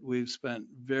is that we've spent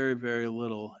very, very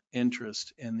little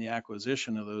interest in the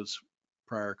acquisition of those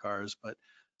prior cars, but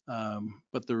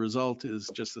the result is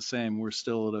just the same. We're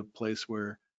still at a place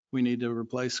where we need to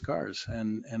replace cars,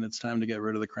 and it's time to get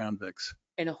rid of the Crown Vics.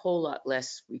 And a whole lot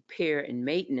less repair and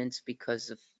maintenance because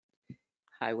of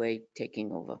highway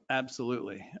taking over.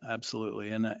 Absolutely,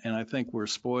 absolutely. And I think we're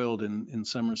spoiled in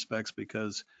some respects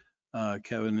because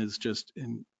Kevin is just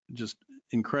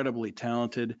incredibly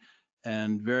talented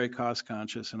and very cost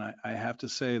conscious. And I have to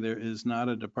say, there is not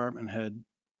a department head,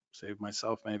 save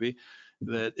myself maybe,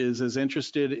 that is as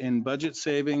interested in budget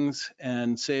savings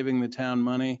and saving the town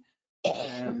money.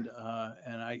 And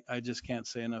I just can't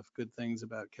say enough good things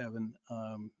about Kevin.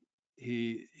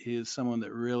 He is someone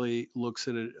that really looks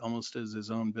at it almost as his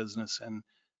own business.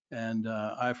 And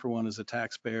I, for one, as a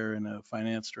taxpayer and a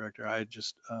finance director, I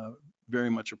just very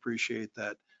much appreciate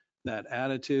that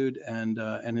attitude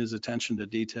and his attention to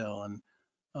detail. And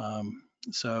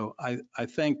so I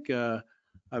think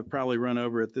I've probably run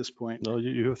over at this point. No,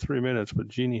 you have 3 minutes, but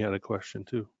Jeannie had a question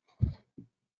too.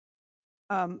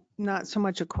 Not so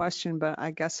much a question, but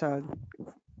I guess a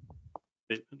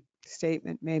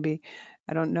statement maybe.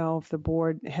 I don't know if the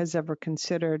board has ever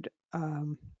considered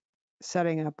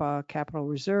setting up a capital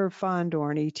reserve fund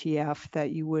or an ETF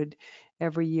that you would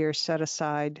every year set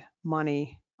aside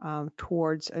money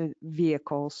towards a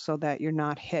vehicle so that you're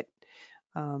not hit,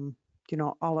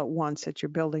 all at once, that you're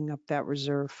building up that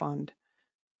reserve fund.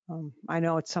 I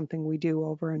know it's something we do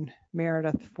over in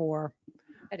Meredith for.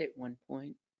 At one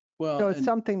point. Well, So it's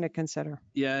something to consider.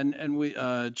 Yeah, and we,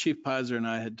 Chief Pizer and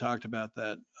I had talked about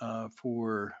that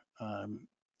for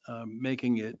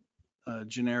making it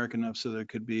generic enough so there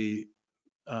could be,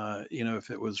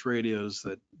 if it was radios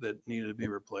that needed to be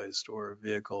replaced or a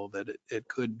vehicle, that it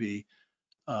could be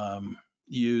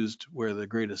used where the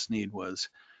greatest need was.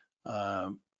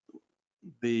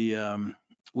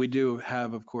 We do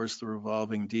have, of course, the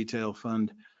revolving detail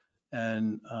fund,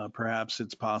 and perhaps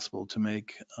it's possible to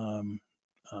make.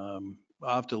 I'll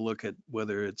have to look at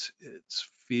whether it's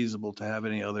feasible to have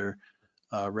any other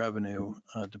revenue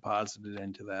deposited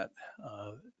into that.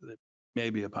 That may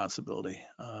be a possibility.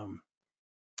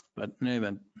 But in any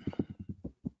event.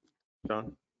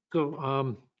 John?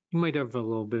 So you might have a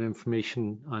little bit of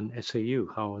information on SAU,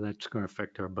 how that's going to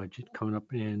affect our budget coming up.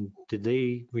 And did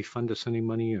they refund us any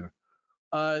money or?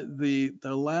 The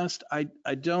last, I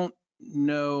don't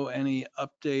know any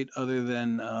update other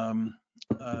than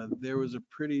there was a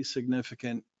pretty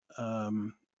significant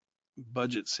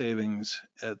budget savings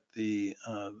at the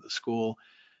school.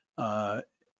 The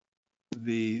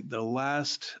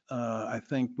last, I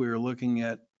think we're looking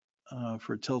at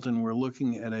for Tilton, we're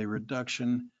looking at a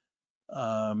reduction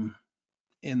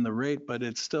in the rate, but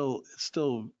it's still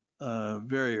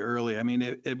very early. I mean,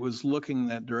 it was looking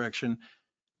that direction,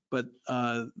 but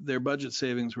their budget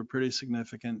savings were pretty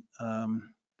significant.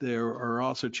 There are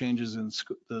also changes in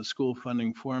the school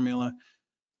funding formula.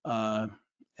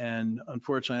 And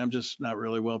unfortunately, I'm just not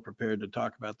really well prepared to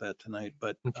talk about that tonight,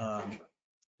 but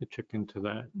To check into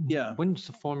that. Yeah. When does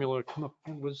the formula come up?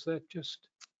 Was that just?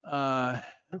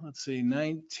 let's see,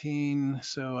 19,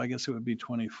 so I guess it would be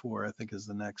 24, I think is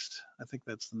the next, I think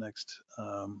that's the next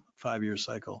 5-year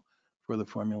cycle for the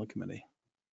formula committee.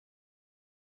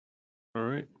 All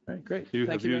right. All right, great. You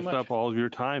Thank have you very used much. up all of your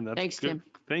time. That's Thanks, good. Tim.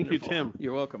 Thank you, Tim.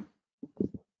 You're welcome.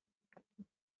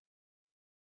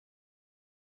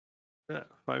 Yeah,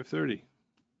 5:30.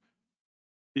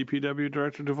 DPW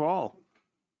Director Duvall.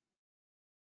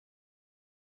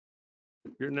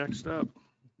 You're next up.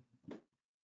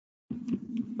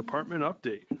 Department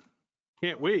update.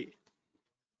 Can't wait.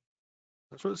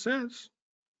 That's what it says.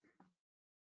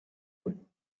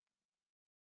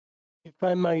 If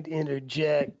I might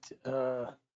interject,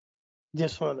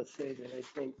 just want to say that I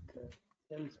think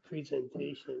Tim's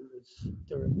presentation was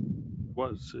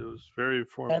It was very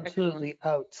informative. absolutely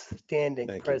outstanding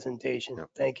Thank you. presentation. Yep.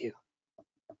 Thank you.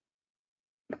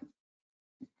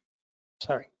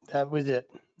 Sorry, that was it.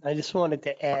 I just wanted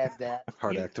to add that.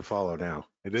 Hard act to follow now.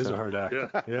 It is So- a hard act.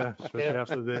 Yeah. Yeah, especially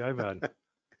after the day I've had.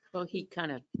 Well, he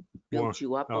kind of built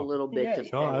you up a oh. little bit to Yeah.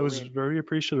 No, I follow was in. very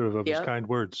appreciative of his Yep. kind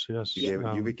words. Yes.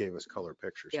 You gave us color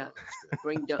pictures. Yeah.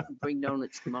 Bring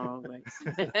donuts tomorrow, right?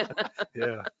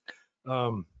 Yeah.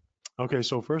 Okay,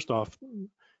 so first off,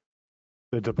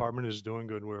 the department is doing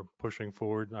good. We're pushing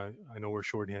forward. I know we're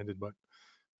shorthanded, but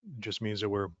it just means that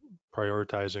we're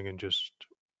prioritizing and just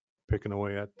picking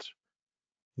away at,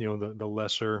 the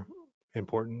lesser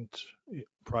important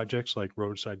projects like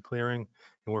roadside clearing,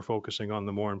 and we're focusing on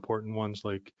the more important ones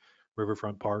like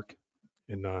Riverfront Park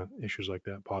and issues like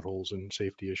that, potholes and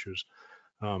safety issues.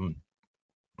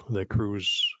 The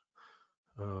crews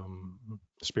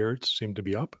spirits seem to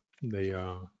be up.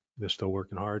 They're still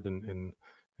working hard and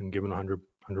giving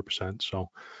 100%. So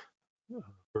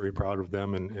very proud of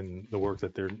them and the work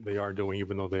that they are doing,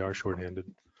 even though they are shorthanded.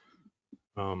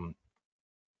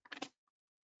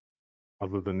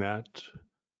 Other than that,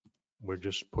 we're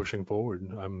just pushing forward.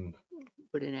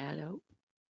 Put an ad out.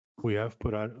 We have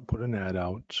put an ad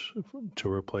out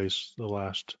to replace the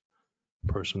last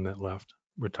person that left,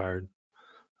 retired.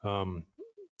 Haven't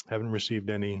received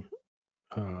any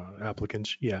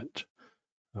applicants yet.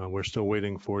 We're still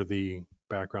waiting for the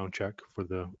background check for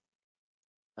the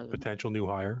potential new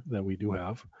hire that we do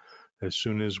have. As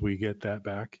soon as we get that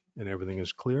back and everything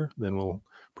is clear, then we'll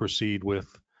proceed with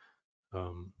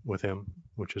him,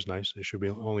 which is nice. It should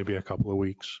only be a couple of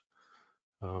weeks,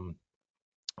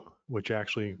 which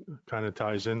actually kind of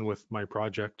ties in with my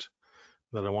project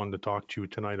that I wanted to talk to you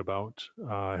tonight about.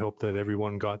 I hope that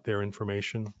everyone got their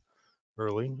information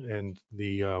early and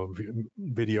the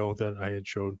video that I had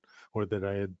showed or that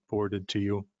I had forwarded to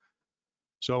you.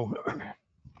 So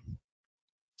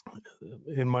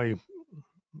in my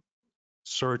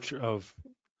search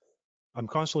I'm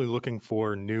constantly looking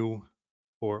for new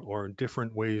or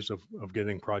different ways of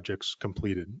getting projects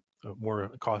completed,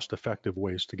 more cost-effective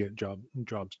ways to get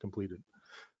jobs completed.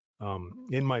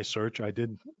 In my search, I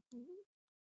did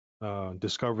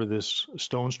discover this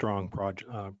Stone Strong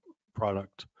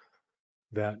product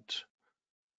that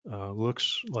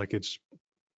looks like it's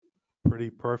pretty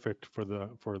perfect for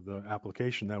the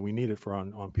application that we need it for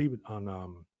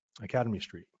on Academy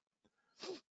Street.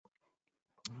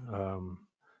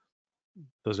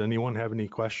 Does anyone have any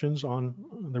questions on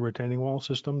the retaining wall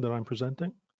system that I'm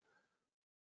presenting?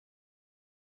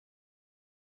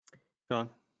 John?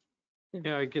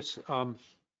 Yeah, I guess,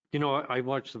 I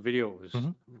watched the video. It was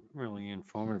Mhm. really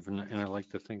informative and I like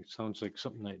to think it sounds like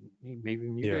something that maybe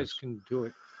you Yes. guys can do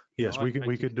it. Yes, I we think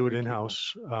could it's do it very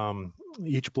in-house.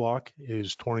 Each block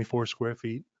is 24 square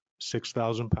feet,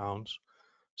 6,000 pounds.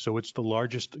 So it's the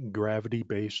largest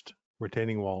gravity-based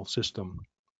retaining wall system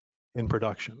in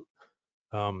production.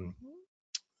 A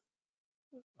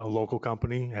local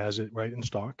company has it right in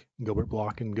stock, Gilbert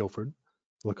Block in Guilford,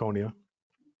 Laconia.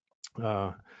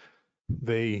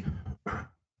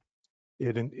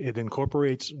 It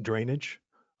incorporates drainage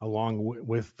along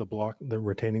with the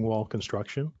retaining wall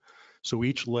construction. So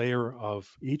each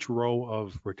row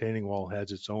of retaining wall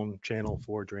has its own channel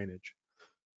for drainage.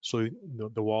 So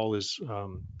the wall is,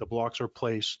 the blocks are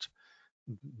placed,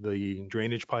 the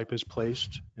drainage pipe is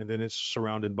placed, and then it's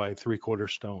surrounded by 3/4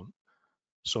 stone.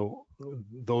 So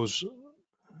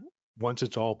once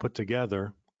it's all put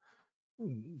together,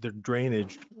 the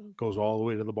drainage goes all the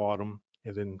way to the bottom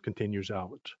and then continues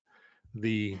out.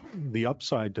 The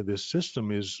upside to this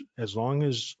system is as long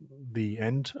as the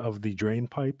end of the drain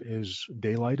pipe is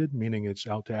daylighted, meaning it's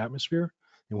out to atmosphere,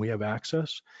 and we have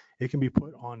access, it can be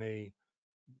put on a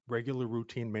regular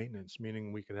routine maintenance,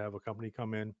 meaning we could have a company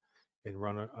come in and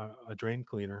run a drain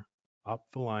cleaner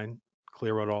up the line,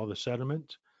 clear out all the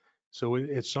sediment. So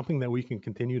it's something that we can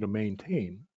continue to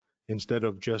maintain instead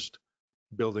of just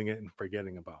building it and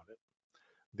forgetting about it.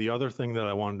 The other thing that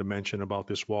I wanted to mention about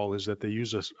this wall is that they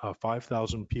use a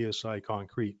 5,000 PSI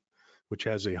concrete, which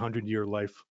has a 100-year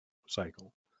life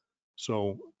cycle.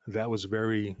 So that was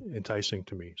very enticing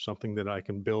to me, something that I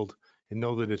can build and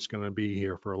know that it's going to be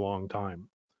here for a long time.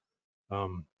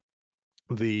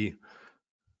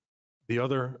 The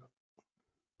other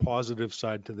positive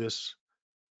side to this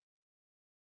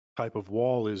type of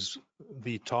wall is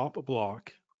the top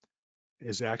block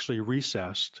is actually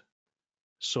recessed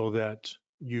so that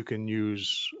you can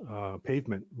use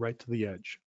pavement right to the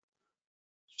edge.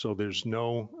 So there's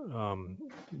no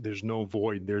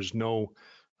void. There's no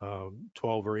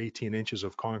 12 or 18 inches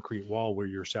of concrete wall where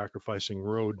you're sacrificing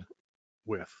road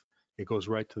width. It goes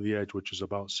right to the edge, which is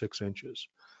about 6 inches.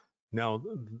 Now,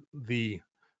 the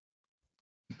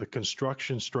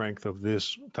construction strength of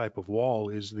this type of wall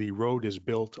is the road is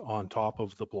built on top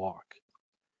of the block,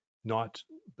 not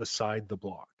beside the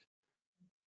block,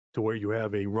 to where you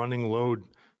have a running load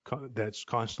that's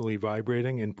constantly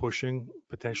vibrating and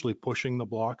potentially pushing the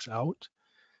blocks out.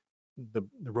 The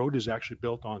road is actually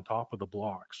built on top of the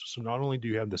blocks. So not only do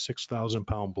you have the 6,000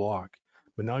 pound block,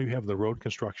 but now you have the road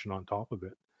construction on top of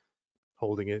it,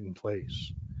 holding it in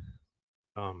place.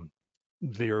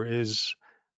 There is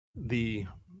the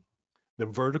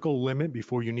vertical limit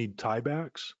before you need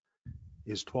tiebacks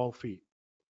is 12 feet.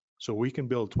 So we can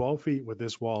build 12 feet with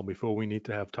this wall before we need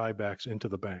to have tiebacks into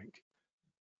the bank.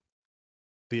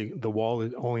 The wall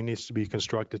only needs to be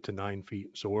constructed to 9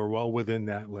 feet. So we're well within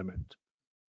that limit.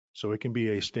 So it can be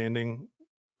a standing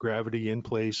gravity in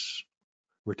place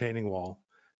retaining wall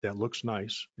that looks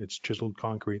nice. It's chiseled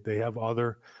concrete. They have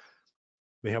other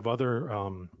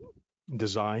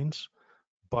designs,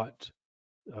 but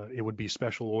it would be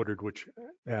special ordered, which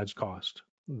adds cost.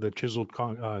 The chiseled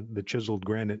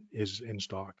granite is in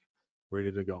stock,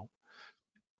 ready to go.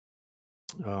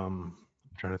 Trying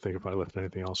to think if I left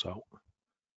anything else out.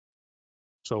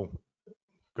 So,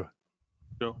 go ahead.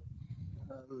 Go.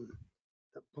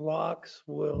 The blocks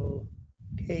will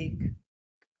take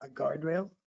a guardrail.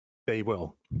 They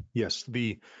will. Yes,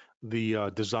 the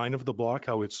design of the block,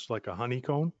 how it's like a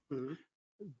honeycomb. Mhm.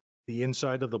 The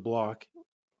inside of the block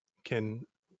can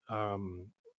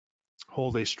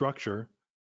hold a structure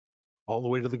all the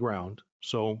way to the ground.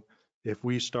 So if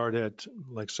we start at,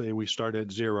 like say we start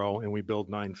at 0 and we build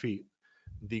 9 feet,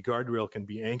 the guardrail can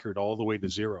be anchored all the way to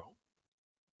 0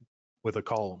 with a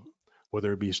column,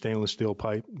 whether it be stainless steel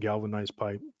pipe, galvanized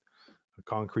pipe, a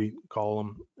concrete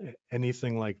column,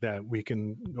 anything like that. We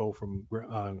can go from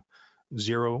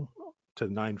 0 to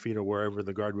 9 feet or wherever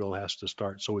the guardrail has to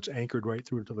start. So it's anchored right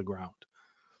through to the ground.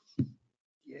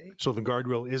 Yay. So the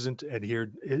guardrail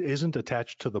isn't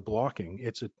attached to the blocking.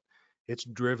 It's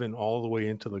driven all the way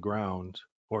into the ground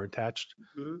or attached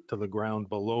Mhm. to the ground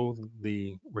below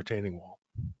the retaining wall.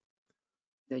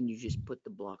 Then you just put the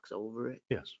blocks over it.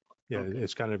 Yes. Yeah, Okay.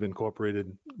 it's kind of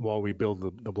incorporated while we build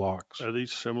the blocks. Are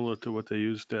these similar to what they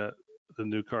used at the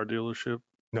new car dealership?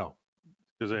 No,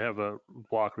 Because they have a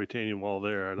block retaining wall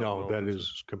there. I don't know no, if that it's-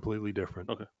 is completely different.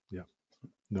 Okay. Yeah.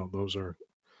 No, those are,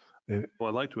 Well,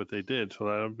 I liked what they did, so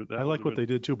that I like what they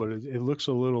did too, but it looks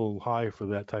a little high for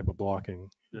that type of blocking.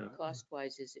 Yeah.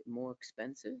 Cost-wise, is it more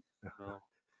expensive? No.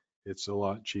 It's a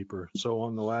lot cheaper. So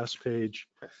on the last page,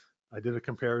 I did a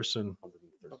comparison.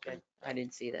 Okay, I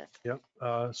didn't see that. Yep.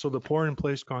 So the pour in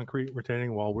place concrete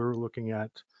retaining wall we were looking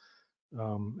at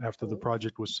after the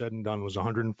project was said and done was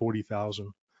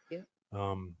 140,000. Yeah.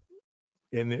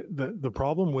 And the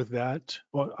problem with that,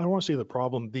 well, I don't want to say the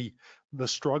problem, the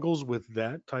struggles with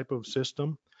that type of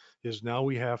system is now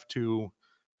we have to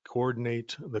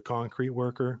coordinate the concrete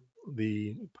worker,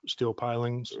 the steel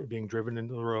pilings being driven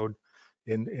into the road,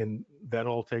 and that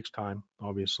all takes time,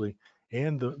 obviously.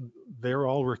 And they're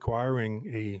all requiring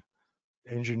a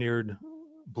engineered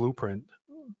blueprint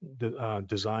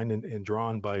designed and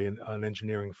drawn by an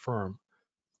engineering firm.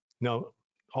 Now,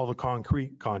 all the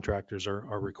concrete contractors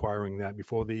are requiring that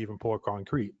before they even pour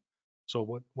concrete.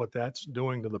 So what that's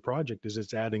doing to the project is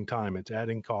it's adding time, it's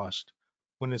adding cost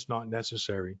when it's not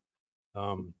necessary.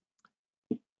 I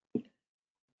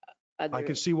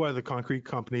can see why the concrete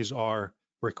companies are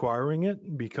requiring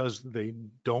it because they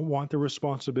don't want the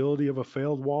responsibility of a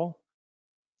failed wall.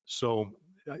 So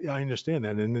I understand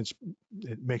that, and it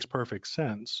makes perfect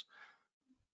sense.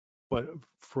 But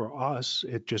for us,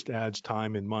 it just adds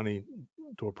time and money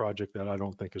to a project that I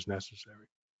don't think is necessary.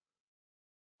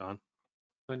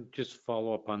 And just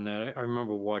follow up on that. I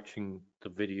remember watching the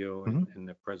video and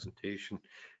the presentation,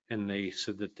 and they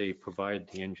said that they provide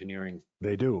the engineering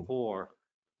They do. for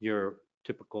your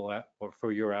typical or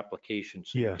for your application.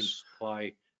 So you can Yes.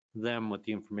 supply them with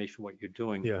the information, what you're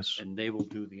doing, Yes. and they will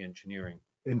do the engineering.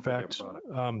 In for their fact,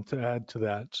 product. to add to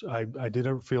that, I did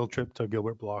a field trip to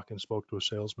Gilbert Block and spoke to a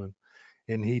salesman,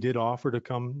 and he did offer to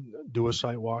come do a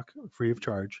site walk free of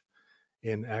charge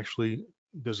and actually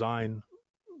design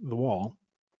the wall,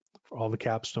 all the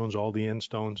capstones, all the end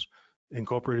stones,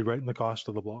 incorporated right in the cost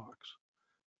of the blocks.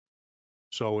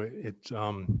 So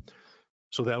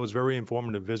so that was very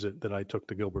informative visit that I took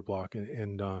to Gilbert Block,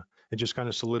 and it just kind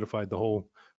of solidified the whole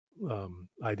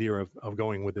idea of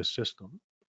going with this system.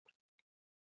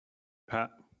 Pat?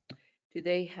 Do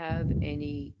they have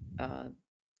any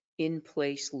in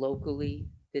place locally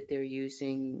that they're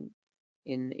using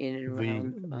in and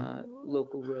around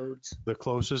local roads? The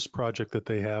closest project that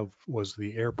they have was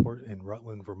the airport in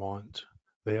Rutland, Vermont.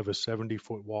 They have a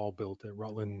 70-foot wall built at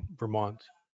Rutland, Vermont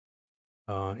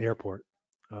airport.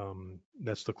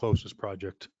 That's the closest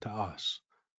project to us.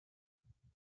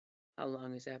 How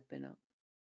long has that been up?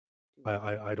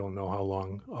 I don't know how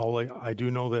long. I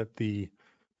do know that the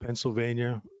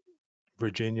Pennsylvania,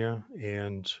 Virginia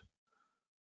and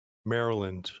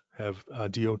Maryland have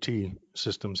DOT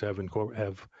systems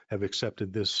have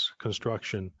accepted this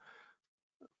construction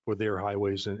for their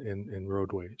highways and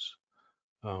roadways.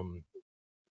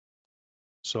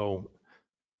 So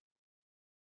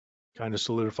kind of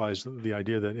solidifies the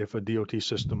idea that if a DOT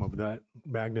system of that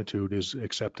magnitude is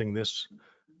accepting this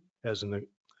as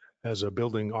a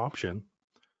building option,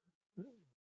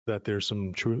 that there's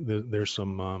some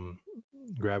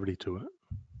gravity to it.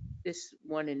 This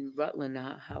one in Rutland,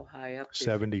 how high up? is it?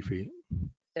 70 feet,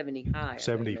 70 high. I thought you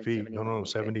 70 meant feet. 70 No, high. no, Okay.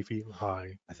 70 feet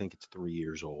high. I think it's 3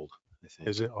 years old. I think.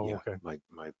 Is it? Oh, Yeah, okay. My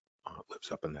aunt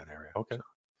lives up in that area. Okay.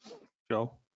 so.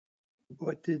 Joe?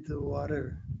 What did the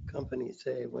water company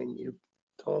say when you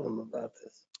told them about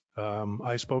this?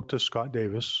 I spoke to Scott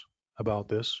Davis about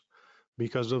this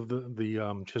because of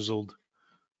the chiseled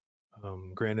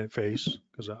granite face,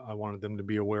 because I wanted them to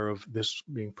be aware of this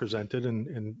being presented,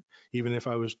 and even if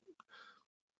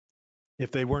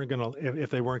they weren't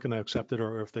gonna accept it,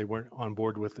 or if they weren't on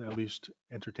board with at least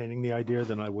entertaining the idea,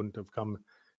 then I wouldn't have come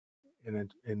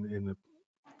and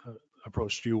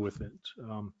approached you with it.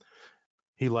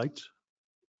 He liked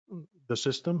the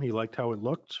system. He liked how it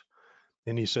looked,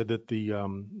 and he said that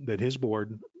that his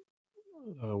board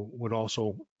would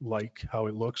also like how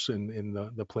it looks in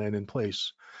the plan in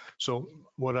place. So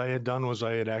what I had done was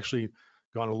I had actually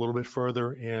gone a little bit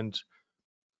further, and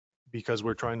because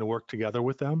we're trying to work together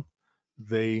with them,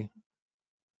 I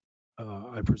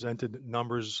presented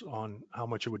numbers on how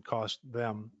much it would cost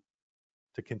them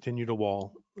to continue the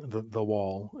wall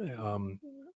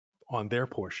on their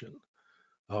portion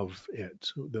of it,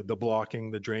 the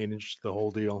blocking, the drainage, the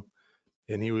whole deal.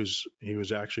 And he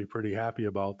was actually pretty happy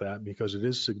about that, because it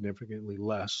is significantly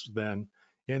less than,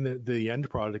 and the end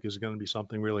product is going to be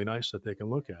something really nice that they can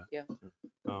look at. Yeah.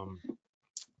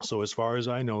 So as far as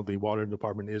I know, the water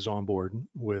department is on board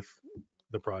with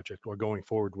the project, or going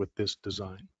forward with this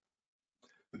design.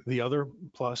 The other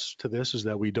plus to this is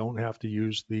that we don't have to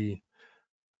use the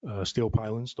steel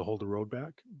pylons to hold the road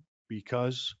back,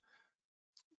 because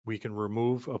we can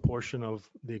remove a portion of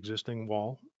the existing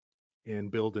wall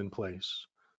and build in place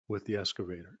with the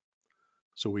excavator.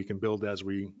 So we can build as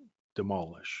we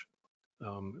demolish,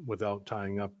 without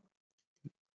tying up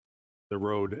the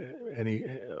road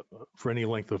for any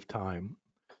length of time.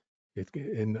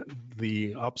 And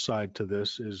the upside to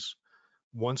this is,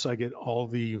 once I get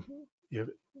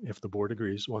if the board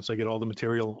agrees, once I get all the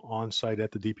material on site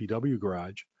at the DPW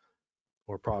garage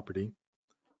or property,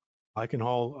 I can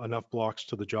haul enough blocks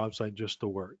to the job site just to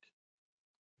work,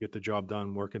 get the job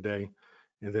done, work a day,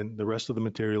 and then the rest of the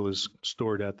material is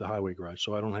stored at the highway garage.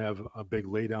 So I don't have a big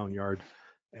laydown yard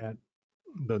at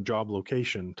the job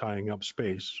location tying up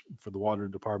space for the water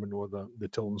department or the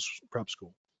Tilton prep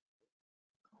school.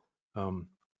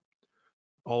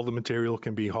 All the material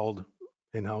can be hauled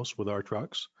in-house with our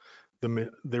trucks.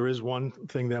 There is one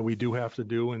thing that we do have to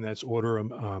do, and that's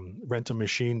rent a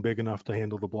machine big enough to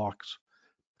handle the blocks,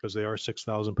 because they are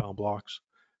 6,000 pound blocks.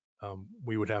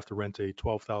 We would have to rent a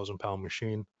 12,000 pound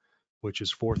machine, which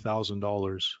is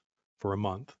 $4,000 for a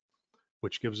month,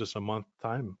 which gives us a month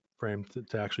time frame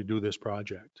to actually do this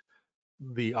project.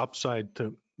 The upside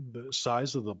to the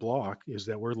size of the block is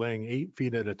that we're laying 8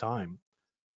 feet at a time,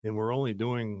 and we're only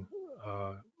doing,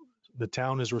 the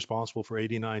town is responsible for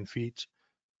 89 feet.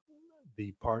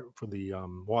 The part for the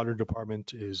water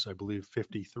department is, I believe,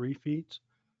 53 feet.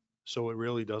 So it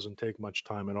really doesn't take much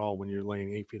time at all when you're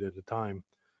laying 8 feet at a time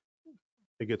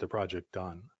to get the project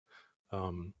done.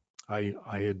 I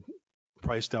had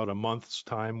priced out a month's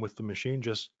time with the machine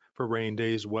just for rain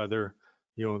days, weather,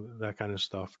 that kind of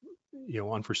stuff,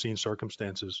 unforeseen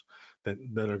circumstances that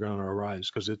are going to arise,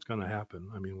 because it's going to happen.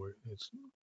 I mean,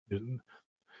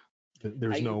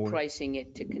 there's Are no you pricing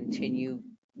it to continue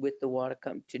with the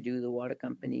to do the water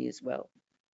company as well,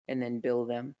 and then bill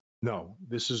them? No,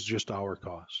 this is just our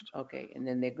cost. Okay, and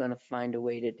then they're gonna find a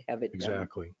way to have it done.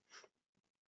 Exactly.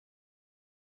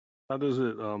 How does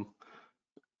it,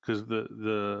 because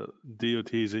the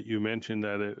DOTs that you mentioned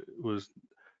that it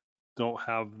don't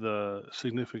have the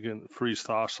significant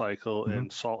freeze-thaw cycle Mhm.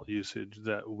 and salt usage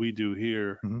that we do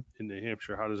here Mhm. in New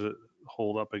Hampshire. How does it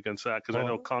hold up against that? Because I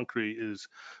know Well, concrete is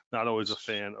not always a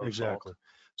fan of Exactly. salt.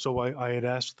 So I had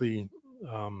asked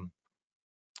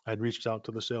I'd reached out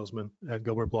to the salesman at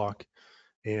Gilbert Block,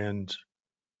 and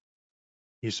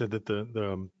he said that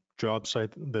the job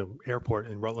site, the airport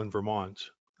in Rutland, Vermont,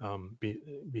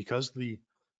 because it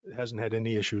hasn't had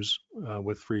any issues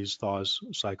with freeze thaws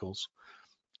cycles.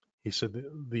 He said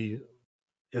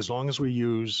as long as we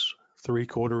use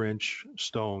 3/4 inch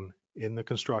stone in the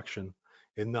construction,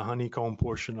 in the honeycomb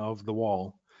portion of the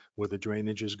wall, where the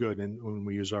drainage is good. And when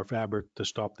we use our fabric to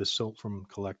stop the silt from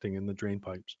collecting in the drain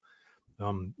pipes,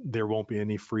 there won't be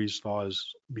any freeze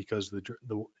thaws because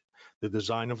the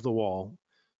design of the wall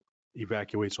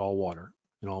evacuates all water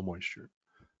and all moisture.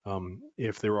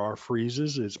 If there are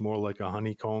freezes, it's more like a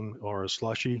honeycomb or a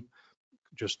slushy,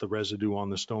 just the residue on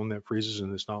the stone that freezes,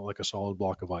 and it's not like a solid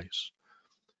block of ice.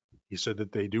 He said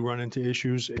that they do run into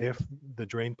issues if the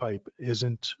drain pipe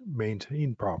isn't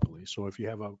maintained properly. So if you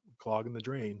have a clog in the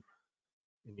drain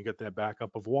and you get that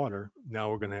backup of water, now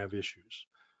we're going to have issues.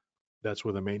 That's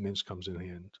where the maintenance comes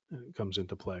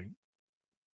into play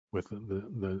with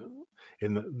the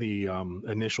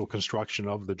initial construction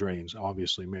of the drains,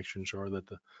 obviously making sure that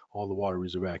all the water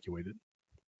is evacuated.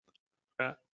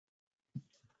 The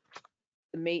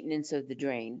maintenance of the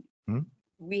drain. Mhm.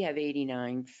 We have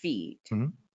 89 feet.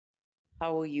 Mhm.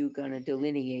 How are you going to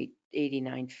delineate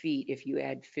 89 feet if you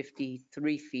add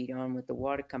 53 feet on with the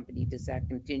water company? Does that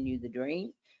continue the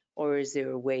drain? Or is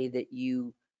there a way that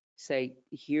you say,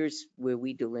 here's where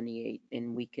we delineate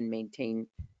and we can maintain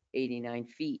 89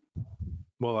 feet?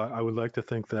 Well, I would like to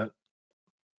think that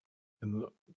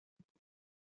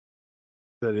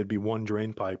that it'd be one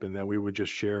drain pipe and that we would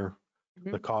just share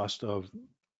the cost of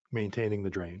maintaining the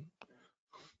drain.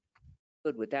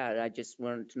 Good with that. I just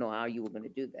wanted to know how you were going to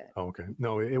do that. Okay.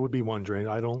 No, it would be one drain.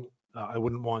 I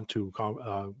wouldn't want to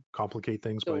complicate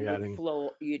things So by it adding, would flow,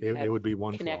 you'd it have would be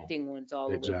one flow. connecting ones all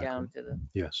the way down Exactly. to the.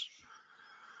 Yes.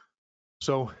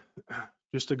 So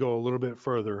just to go a little bit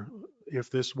further, if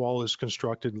this wall is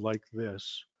constructed like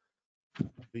this,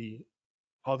 the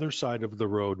other side of the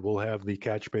road will have the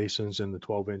catch basins and the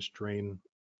 12-inch drain,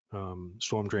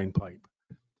 storm drain pipe.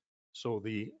 So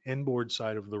the inboard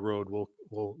side of the road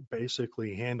will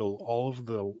basically handle all of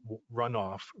the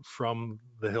runoff from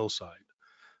the hillside.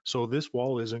 So this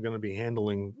wall isn't going to be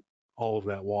handling all of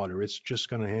that water. It's just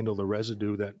going to handle the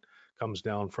residue that comes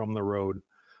down from the road.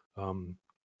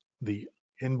 The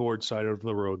inboard side of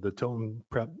the road, the Tilton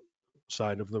prep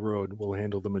side of the road, will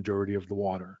handle the majority of the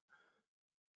water.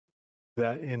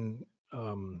 That in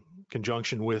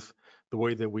conjunction with the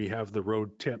way that we have the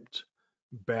road tipped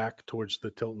back towards the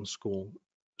Tilton school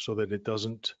so that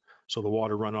so the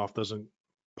water runoff doesn't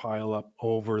pile up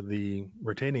over the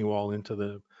retaining wall into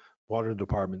the water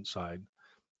department side.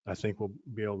 I think we'll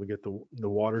be able to get the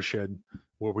watershed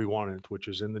where we want it, which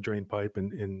is in the drain pipe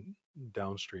and in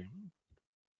downstream.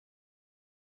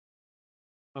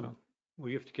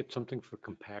 We have to get something for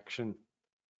compaction.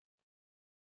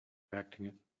 Compacting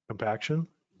it. Compaction?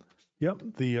 Yep,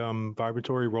 the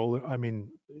vibratory roller. I mean,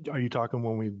 are you talking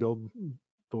when we build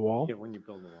the wall? Yeah, when you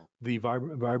build the wall. The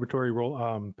vibratory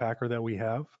roll packer that we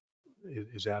have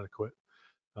is adequate.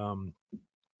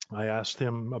 I asked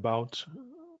him about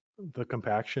the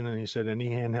compaction and he said any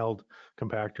handheld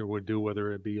compactor would do,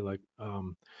 whether it be like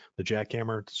the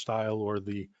jackhammer style or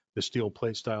the steel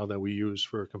plate style that we use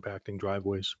for compacting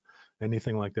driveways.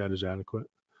 Anything like that is adequate.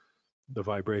 The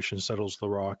vibration settles the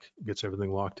rock, gets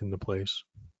everything locked into place.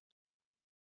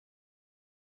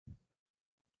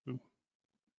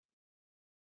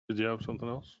 Did you have something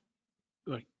else?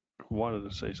 Like, wanted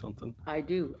to say something? I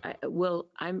do. Well,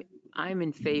 I'm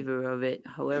in favor of it.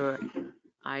 However,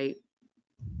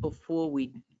 before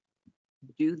we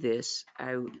do this,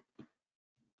 I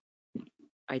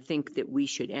think that we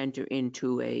should enter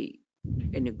into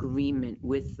an agreement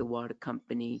with the water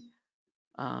company,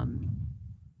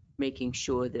 making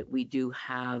sure that we do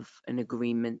have an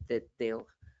agreement that they'll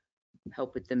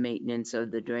help with the maintenance of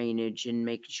the drainage and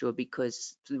making sure,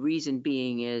 because the reason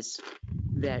being is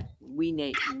that we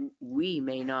may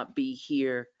not be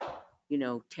here,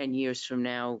 10 years from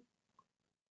now,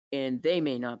 and they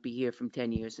may not be here from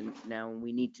 10 years from now, and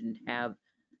we need to have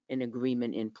an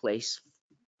agreement in place.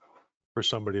 For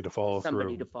somebody to follow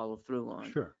Somebody through. to follow through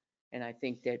on. Sure. And I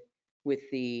think that with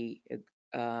the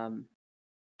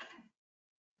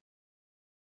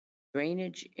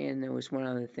drainage, and there was one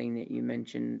other thing that you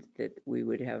mentioned, that we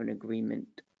would have an agreement.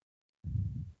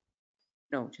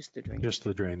 No, just the drainage. Just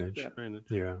the drainage. Yeah. Drainage.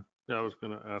 Yeah. Yeah, I was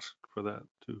gonna ask for that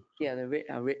too. Yeah,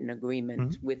 a written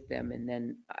agreement with them, and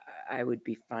then I would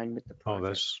be fine with the Oh,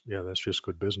 project. that's just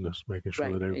good business, making sure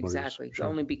Right, that everybody's. exactly. Sure.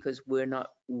 Only because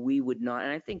we would not,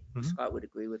 and I think Mhm. Scott would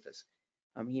agree with us.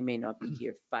 He may not be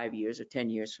here 5 years or 10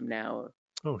 years from now or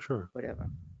Oh, sure. whatever.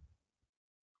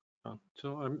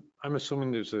 So I'm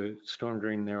assuming there's a storm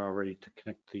drain there already to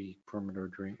connect the perimeter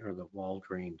drain or the wall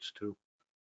drains too.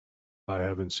 I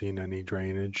haven't seen any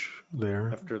drainage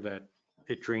there. After that,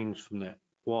 it drains from that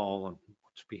wall and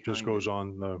what's behind Just it. goes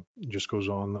on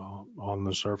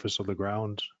the surface of the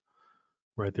ground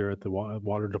right there at the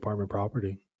water department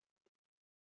property.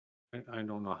 I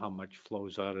don't know how much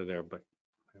flows out of there, but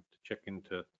have to check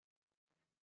into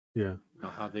Yeah,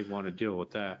 how they want to deal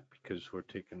with that, because we're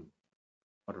taking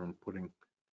water and putting.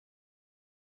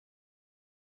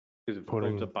 Because if it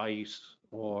Putting- goes up ice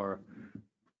or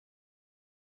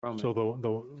from so it, the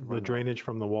runoff. drainage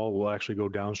from the wall will actually go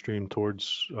downstream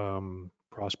towards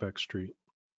Prospect Street.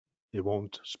 It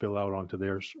won't spill out onto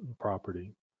their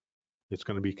property. It's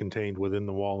going to be contained within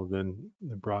the wall and then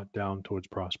brought down towards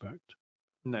Prospect.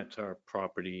 and that's our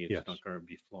property, Yes. it's not going to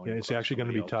be flowing. Yeah, it's across actually going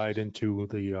to be somebody tied else's. into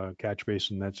the catch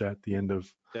basin that's at the end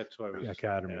of That's why I was.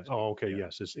 Academy. asking, Oh, okay, yeah.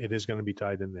 yes, it is going to be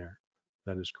tied in there.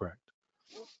 That is correct.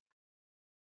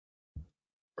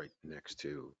 Right next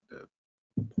to the,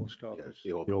 Post yeah, office.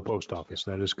 The old post office,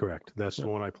 that is correct. That's the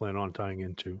one I plan on tying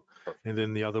into. And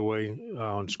then the other way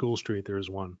on School Street, there is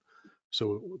one.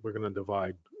 So we're going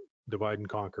to divide and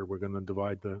conquer. We're going to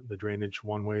divide the drainage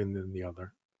one way and then the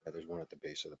other. Yeah, there's one at the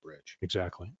base of the bridge.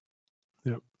 Exactly.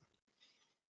 Yep.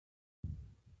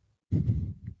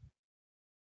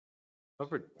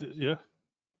 Covered. Yeah,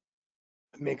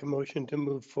 Make a motion to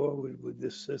move forward with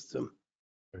this system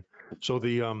So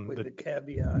the with the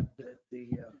caveat that the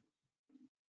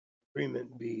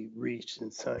agreement be reached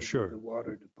and signed Sure. with the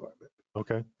water department.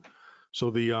 okay. So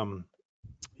the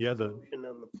yeah, the, Motion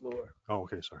on the floor. oh,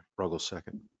 okay, sorry. Ruggles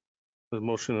second. the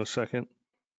motion and a second.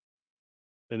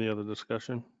 Any other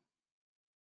discussion?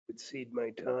 Would cede my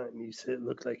time. You said it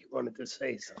looked like you wanted to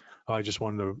say something. I just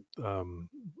wanted to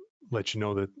let you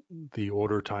know that the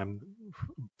order time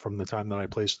from the time that I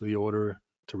placed the order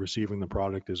to receiving the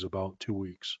product is about 2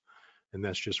 weeks. And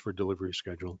that's just for delivery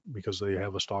schedule because they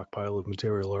have a stockpile of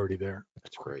material already there.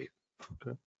 That's great.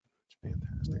 Okay. It's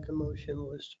fantastic. Make a motion,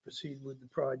 let's proceed with the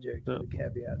project with the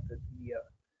caveat that the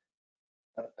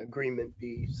agreement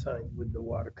be signed with the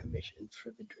water commission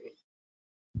for the drain.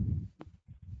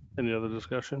 Any other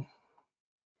discussion?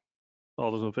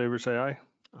 All those in favor say aye.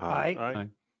 Aye. Aye.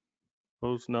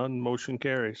 Opposed, none, motion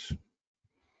carries.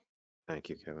 Thank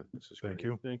you, Kevin. This is Thank great.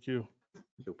 you. Thank you.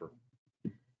 Super.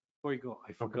 Before you go,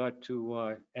 I forgot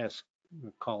to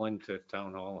call into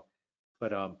town hall,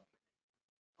 but on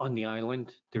the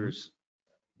island, there's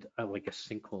like a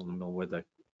sinkhole in the middle where the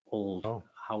old Oh.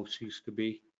 house used to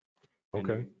be. and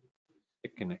Okay.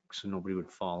 Thicken it so nobody would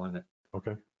fall in it.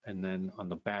 Okay. And then on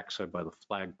the backside by the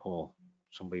flagpole,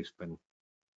 somebody's been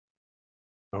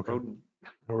Okay. eroding.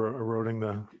 Eroding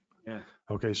the, Yeah.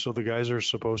 okay, so the guys are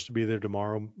supposed to be there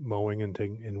tomorrow mowing and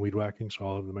taking and weed whacking, so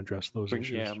I'll have them address those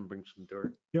issues. Yeah, and bring some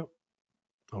dirt.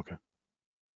 Okay.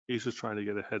 He's just trying to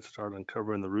get a head start on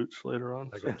covering the roots later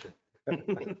on. I got you.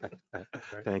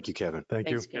 Thank you, Kevin. Thank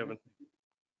you. Thanks, Kevin.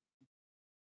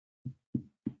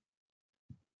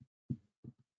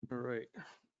 All right.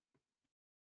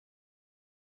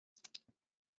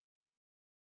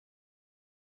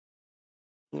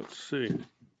 Let's see.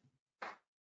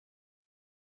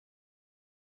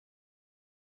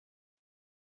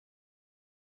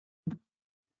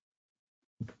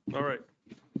 All right.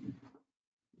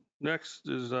 Next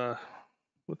is,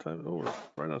 what time? Oh, we're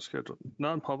right on schedule.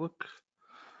 Non-public.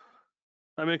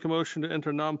 I make a motion to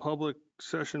enter non-public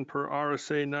session per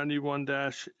RSA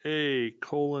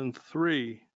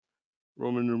 91-A:3,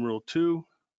 Roman numeral 2,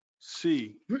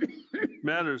 C.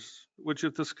 Matters which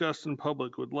if discussed in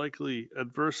public would likely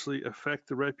adversely affect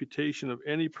the reputation of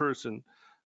any person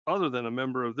other than a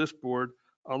member of this board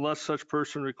unless such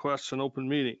person requests an open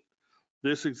meeting.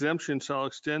 This exemption shall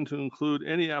extend to include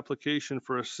any application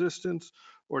for assistance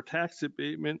or tax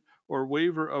abatement or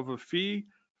waiver of a fee,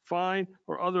 fine,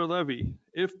 or other levy,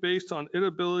 if based on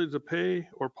inability to pay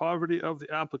or poverty of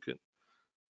the applicant.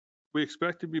 We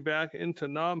expect to be back into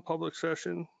public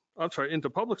session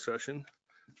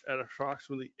at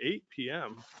approximately 8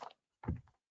 p.m.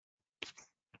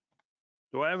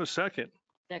 Do I have a second?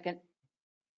 Second,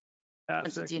 Pat,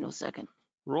 second. Constantino, second.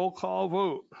 Roll call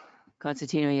vote.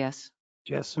 Constantino, yes.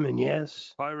 Jessamine,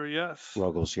 yes. Pyra, yes.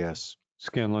 Ruggles, yes.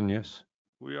 Scanlon, yes.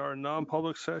 We are in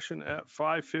non-public session at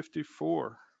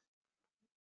 5:54.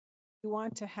 You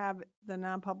want to have the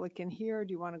non-public in here, or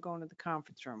do you want to go into the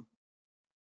conference room?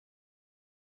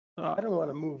 I don't want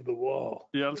to move the wall.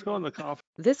 Yeah, let's go in the conference.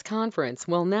 This conference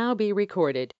will now be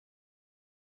recorded.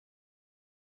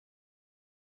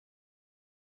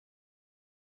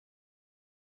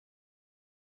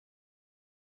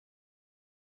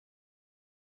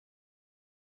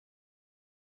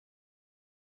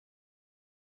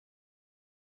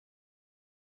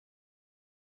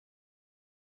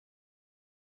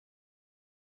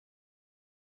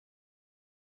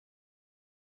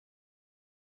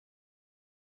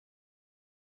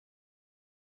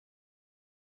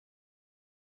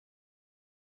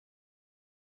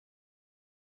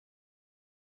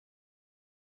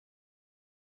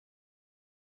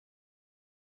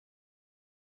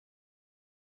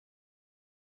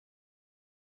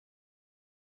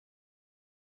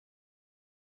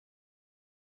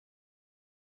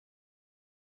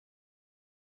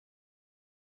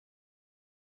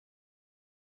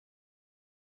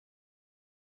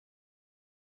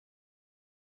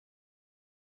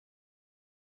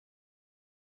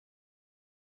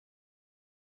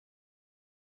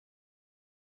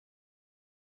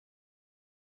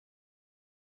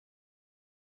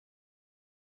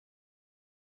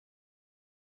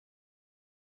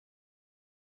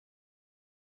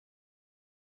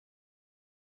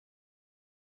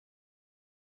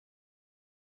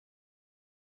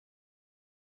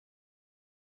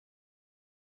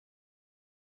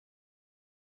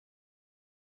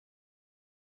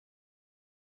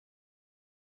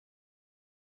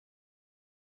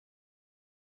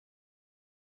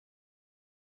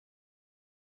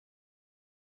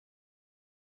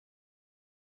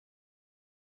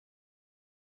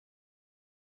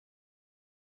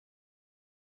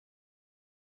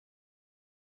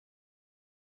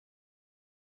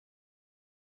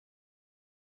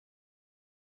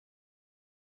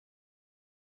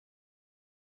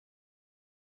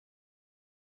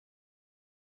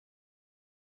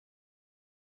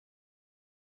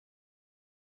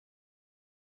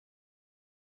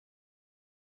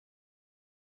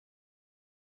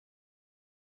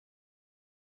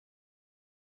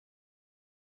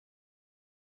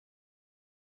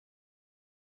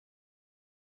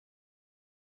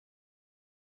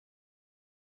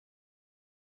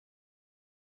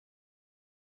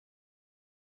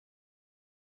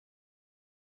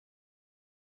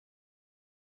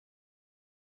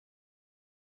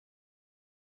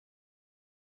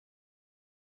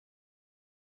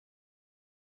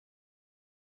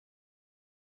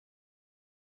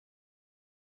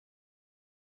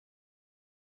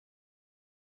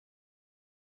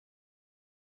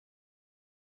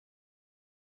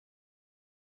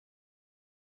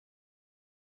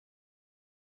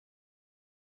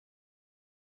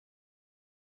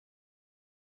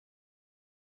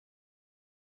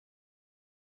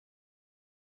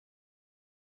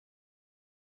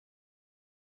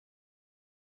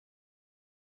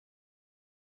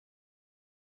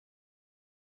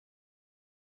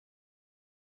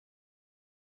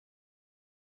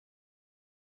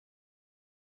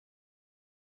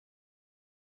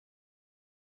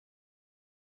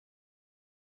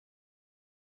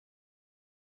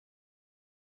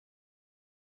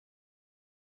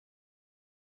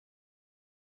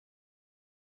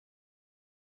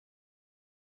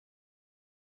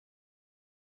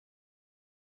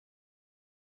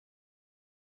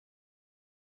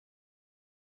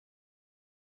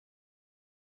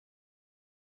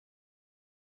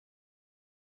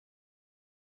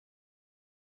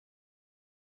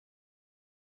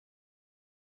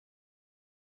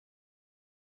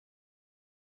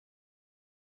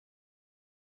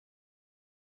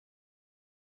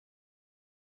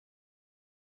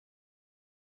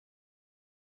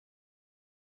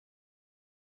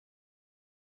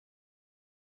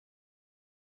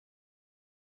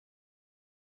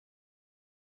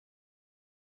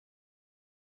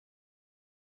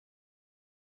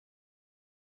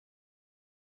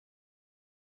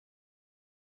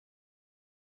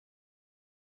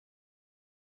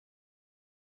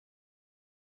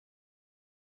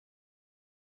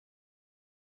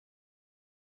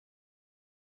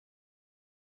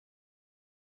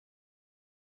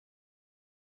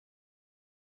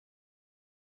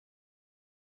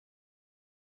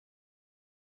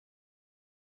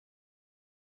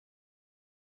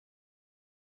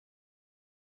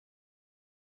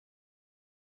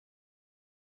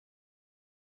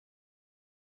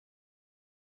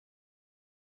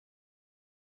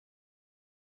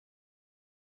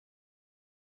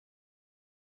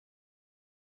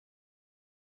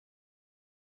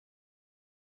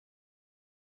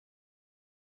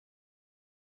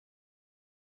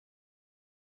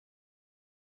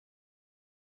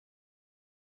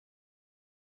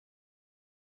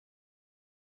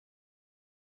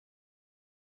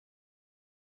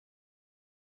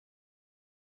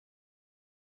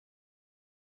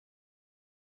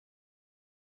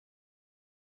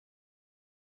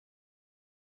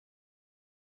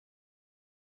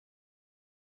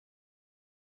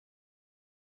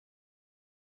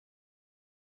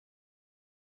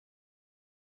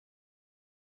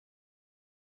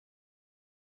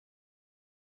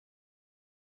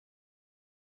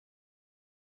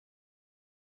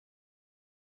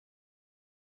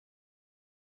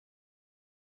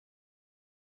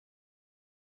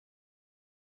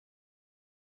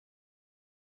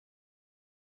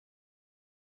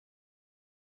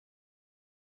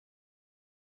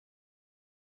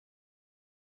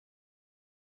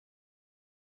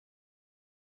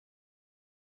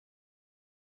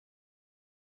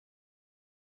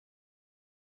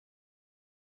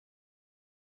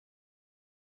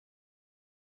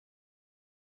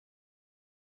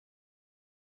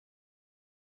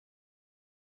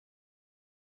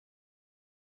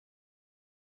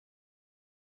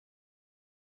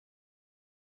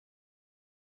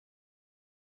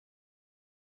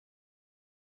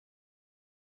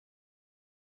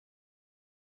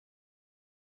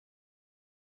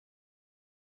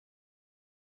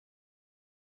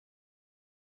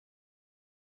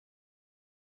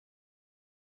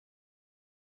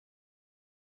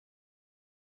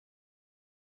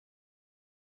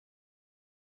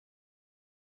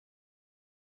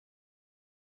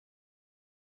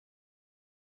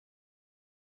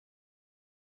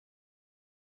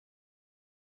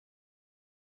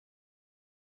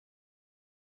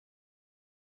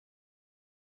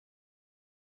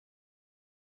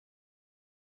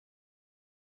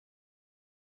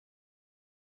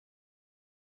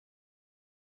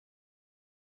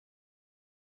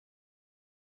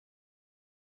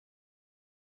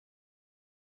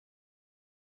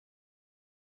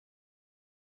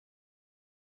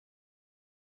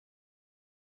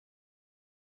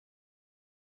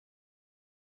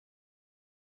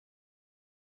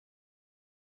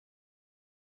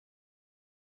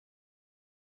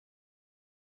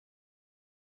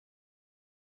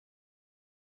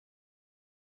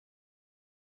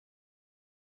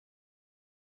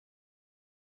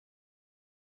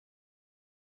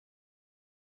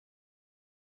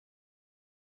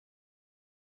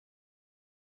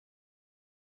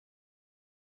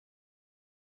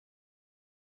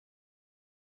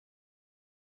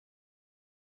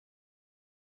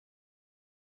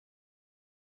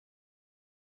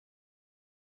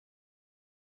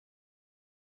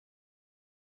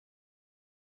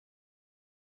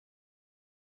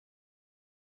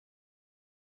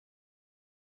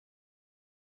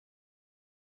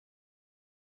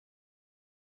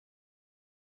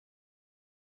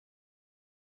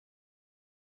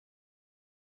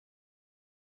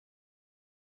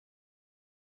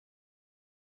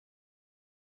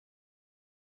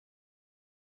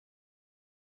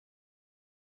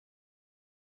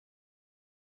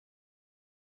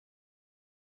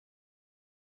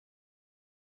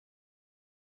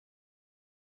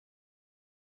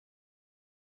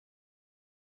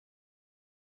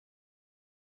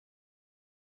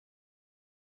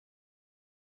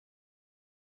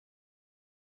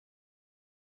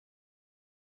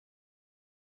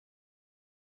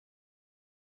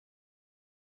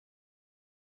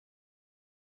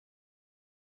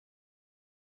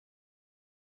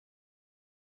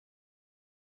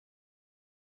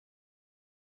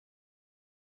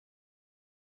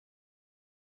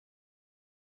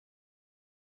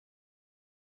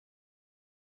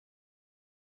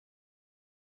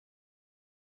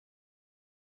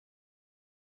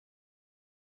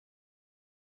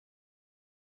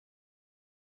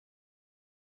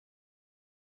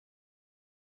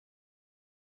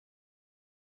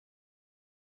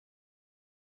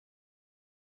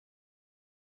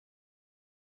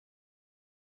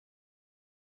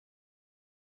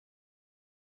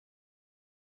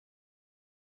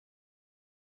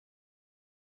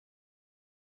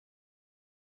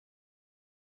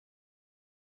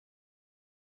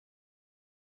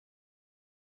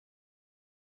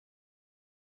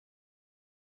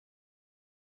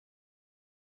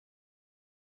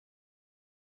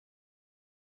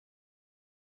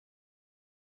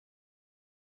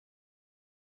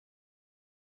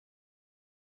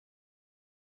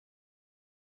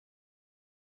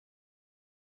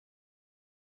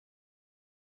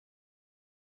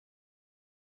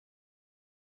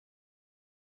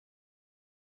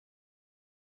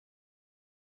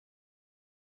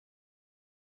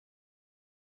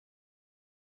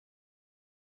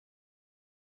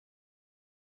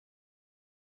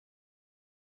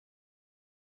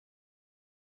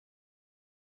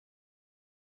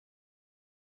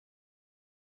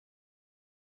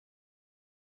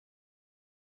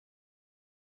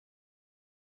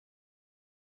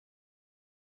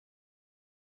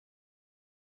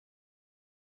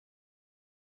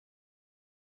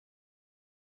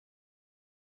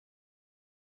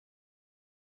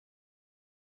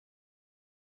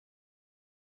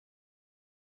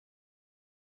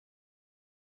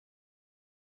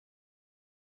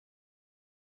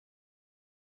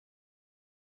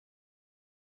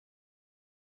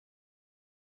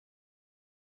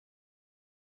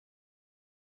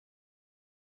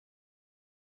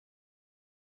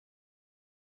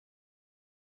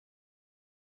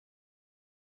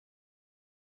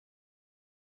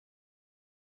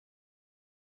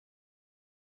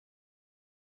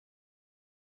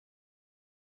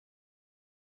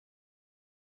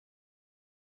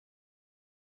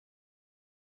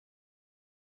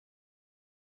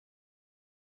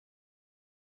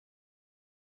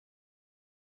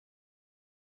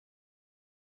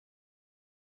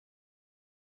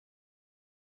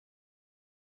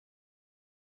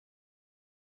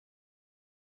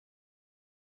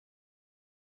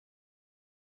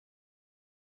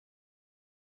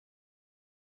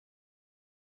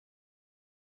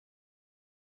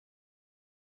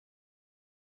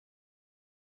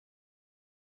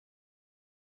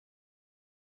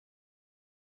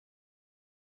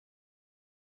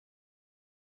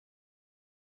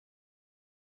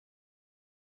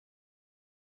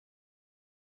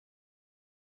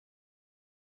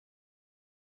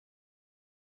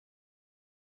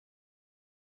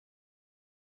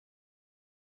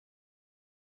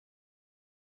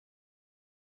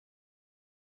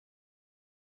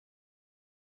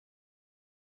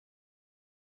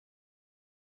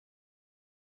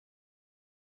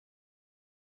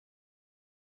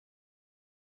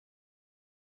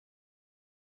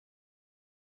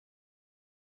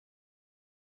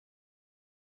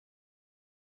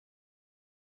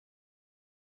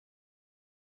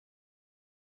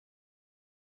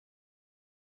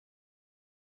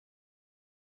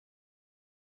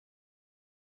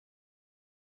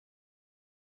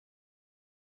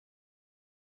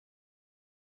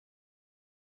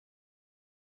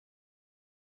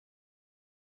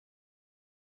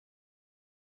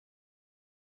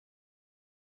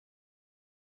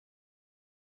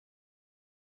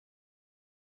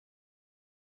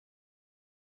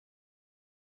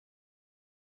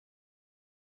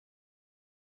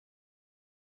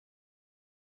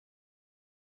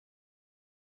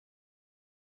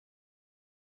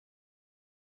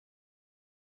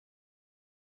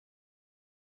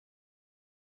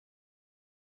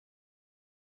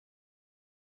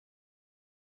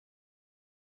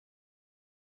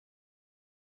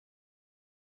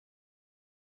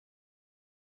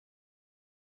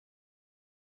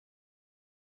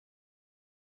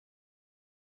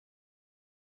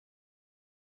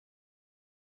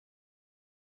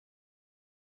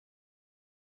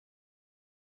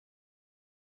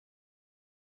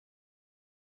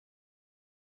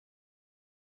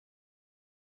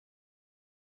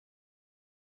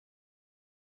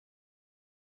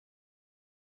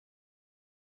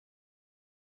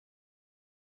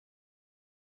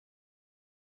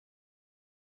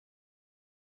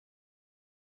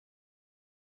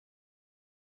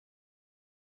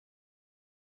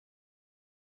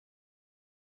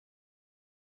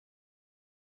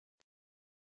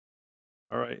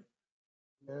 All right.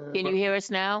 Can you hear us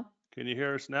now? Can you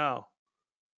hear us now?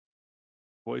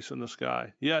 Voice in the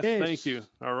sky. Yes, thank you. Yes.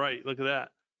 All right, look at that.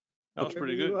 That was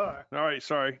pretty good. You All are. right,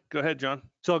 sorry. Go ahead, John.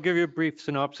 So I'll give you a brief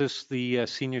synopsis. The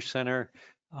senior center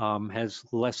has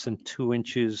less than 2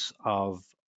 inches of,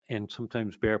 and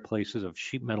sometimes bare places of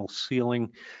sheet metal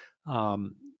ceiling,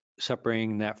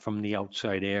 separating that from the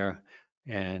outside air.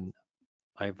 And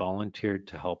I volunteered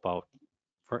to help out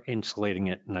for insulating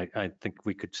it. And I think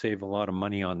we could save a lot of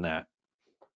money on that.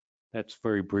 That's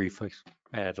very brief. I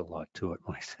add a lot to it.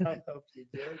 I hope you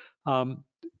did.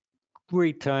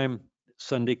 Great time,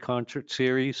 Sunday concert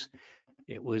series.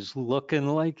 It was looking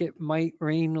like it might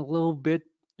rain a little bit.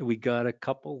 We got a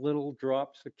couple little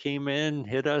drops that came in,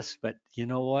 hit us, but you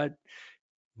know what?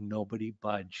 Nobody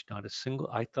budged, not a single.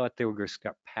 I thought they were going to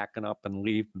start packing up and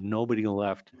leave. Nobody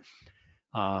left.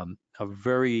 A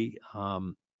very,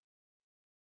 I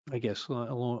guess, a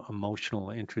little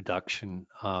emotional introduction.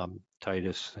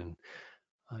 Titus and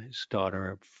his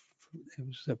daughter,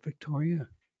 was that Victoria?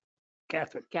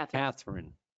 Catherine.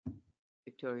 Catherine.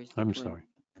 Victoria's. I'm sorry.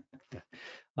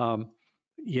 Yeah.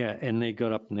 Yeah, and they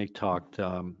got up and they talked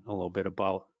a little bit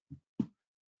about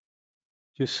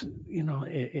just,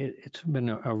 it's been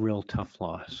a real tough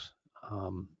loss.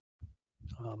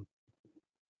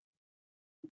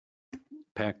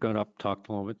 Pat got up, talked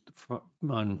a little bit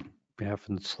on behalf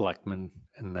of the selectmen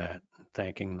and that,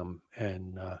 thanking them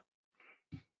and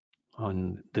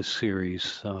on this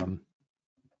series.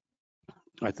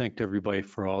 I thanked everybody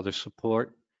for all their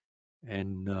support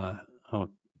and how,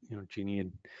 Jeannie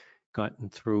had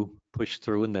pushed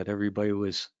through, and that everybody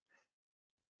was,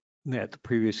 that the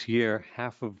previous year,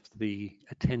 half of the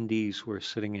attendees were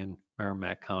sitting in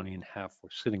Merrimack County and half were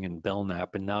sitting in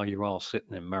Belknap, and now you're all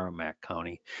sitting in Merrimack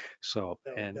County. So,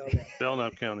 and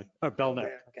Belknap County. Belknap.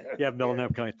 Yeah,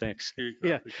 Belknap County, thanks. Here you go.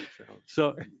 Yeah.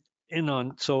 So,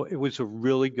 so it was a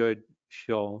really good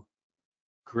show,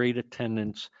 great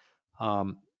attendance.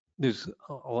 There's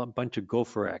a bunch of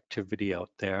gopher activity out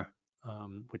there,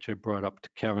 which I brought up to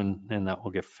Kevin, and that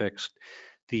will get fixed.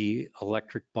 The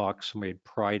electric box, made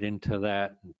pried into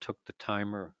that and took the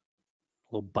timer,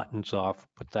 little buttons off,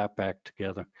 put that back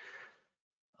together.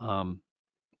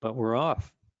 But we're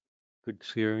off. Good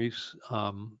series.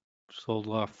 Sold a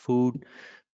lot of food.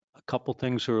 A couple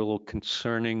things are a little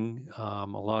concerning. A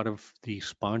lot of the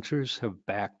sponsors have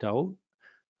backed out,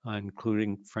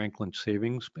 including Franklin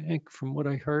Savings Bank, from what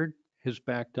I heard, has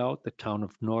backed out, the town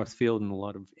of Northfield, and a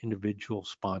lot of individual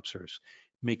sponsors,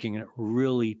 making it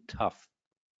really tough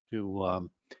to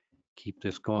keep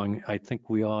this going. I think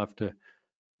we all have to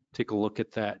take a look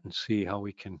at that and see how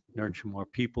we can nurture more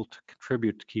people to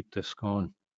contribute to keep this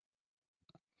going.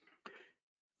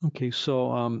 Okay,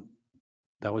 so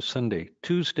that was Sunday.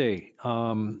 Tuesday,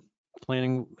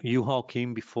 planning, U-Haul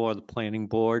came before the planning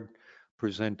board,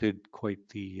 presented quite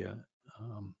the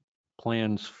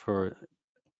plans for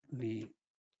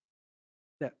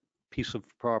that piece of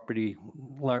property,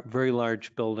 very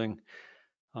large building.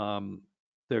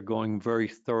 They're going very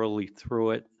thoroughly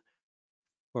through it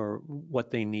for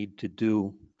what they need to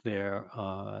do there.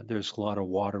 There's a lot of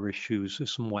water issues.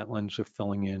 There's some wetlands are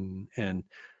filling in and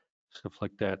stuff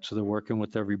like that. So they're working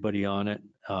with everybody on it,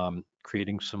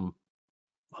 creating some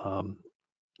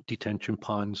detention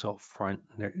ponds out front.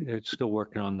 They're still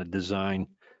working on the design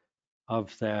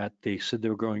of that. They said they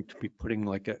were going to be putting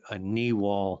like a knee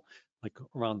wall, like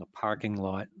around the parking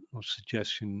lot. A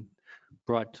suggestion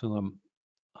brought to them.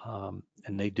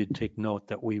 And they did take note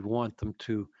that we want them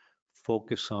to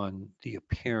focus on the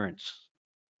appearance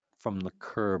from the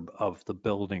curb of the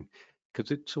building, because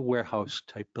it's a warehouse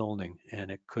type building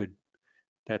and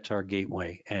that's our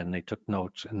gateway. And they took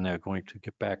notes and they're going to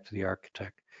get back to the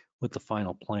architect with the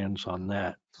final plans on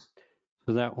that.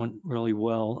 So that went really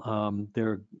well.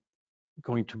 They're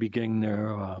going to be getting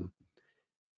their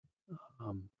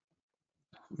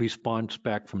response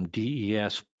back from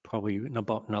DES probably in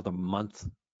about another month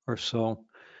or so.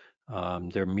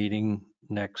 They're meeting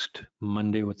next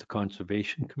Monday with the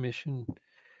Conservation Commission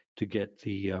to get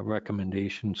the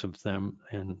recommendations of them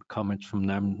and comments from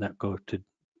them that go to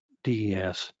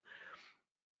DES.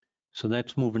 So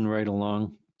that's moving right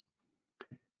along.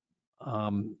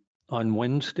 On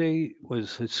Wednesday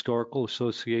was Historical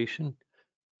Association,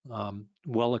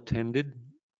 well attended.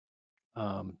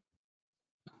 And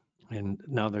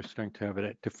now they're starting to have it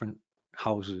at different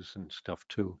houses and stuff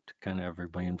too, to kind of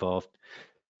everybody involved.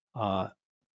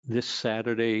 This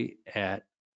Saturday at,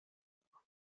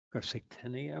 I say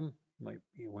 10 a.m., might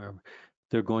be where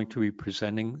they're going to be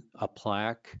presenting a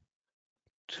plaque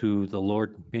to the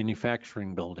Lord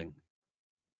Manufacturing Building.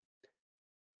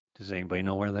 Does anybody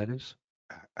know where that is?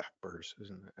 Akbar's,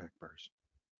 isn't it? Akbar's.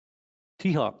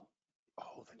 T-Hop.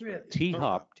 Oh, that's Really? right.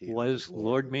 T-Hop T-Hop was is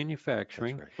Lord That's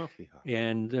Manufacturing, right. T-Hop.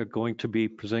 and they're going to be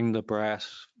presenting the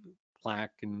brass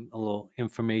plaque and a little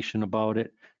information about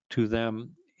it to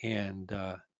them. And,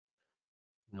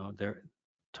 they're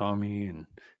Tommy and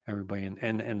everybody,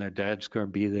 and their dad's going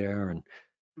to be there.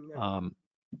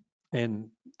 And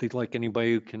they'd like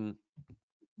anybody who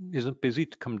isn't busy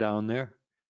to come down there.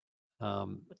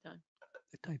 What time?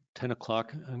 At 10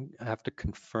 o'clock. I have to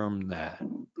confirm that.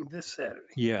 This Saturday.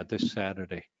 Yeah, this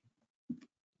Saturday.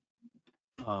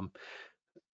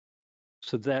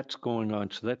 So that's going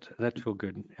on. So that's real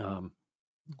good.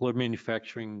 Lord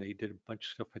Manufacturing, they did a bunch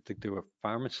of stuff. I think they were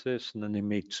pharmacists, and then they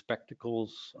made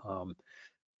spectacles,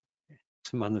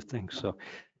 some other things. So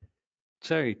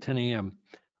Saturday, 10 a.m.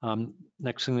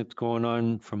 Next thing that's going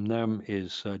on from them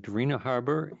is Darina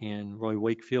Harbor and Roy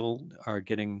Wakefield are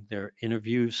getting their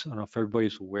interviews. I don't know if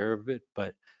everybody's aware of it,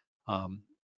 but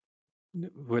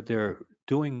where they're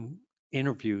doing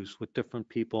interviews with different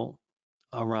people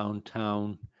around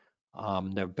town.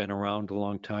 They've been around a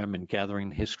long time and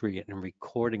gathering history and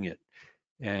recording it.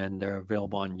 And they're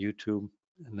available on YouTube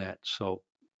and that. So,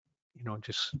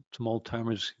 just some old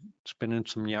timers spinning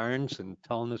some yarns and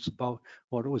telling us about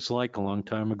what it was like a long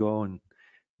time ago and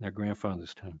their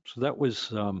grandfather's time. So that was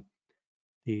the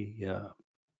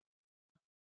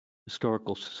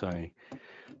Historical Society.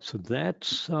 So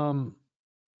that's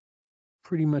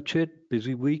pretty much it.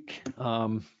 Busy week.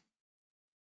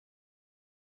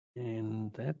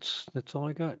 And that's all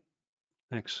I got.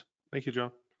 Thanks. Thank you,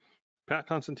 John. Pat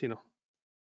Constantino.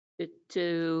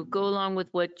 To go along with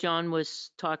what John was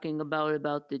talking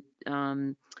about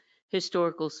the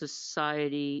Historical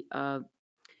Society,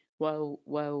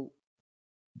 while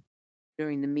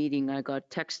during the meeting, I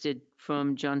got texted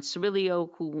from John Cirilio,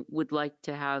 who would like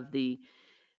to have the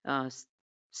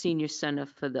senior center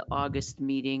for the August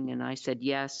meeting, and I said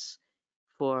yes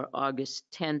for August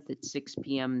 10th at 6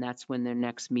 p.m. That's when their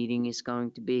next meeting is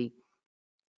going to be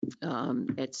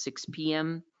at 6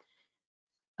 p.m.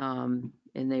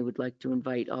 And they would like to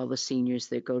invite all the seniors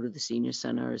that go to the senior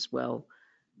center as well.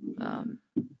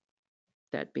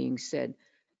 That being said,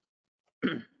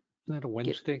 Isn't that a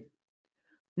Wednesday?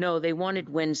 no, they wanted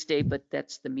Wednesday, but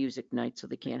that's the music night, so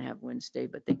they can't have Wednesday,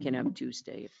 but they can have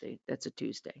Tuesday that's a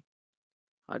Tuesday,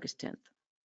 August 10th.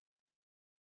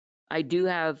 I do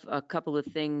have a couple of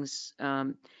things.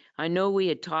 I know we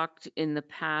had talked in the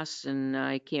past, and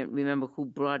I can't remember who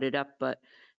brought it up, but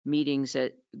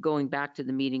going back to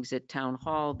the meetings at Town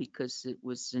Hall, because it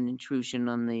was an intrusion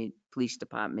on the police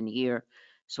department here.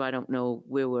 So I don't know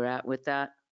where we're at with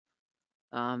that,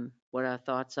 what our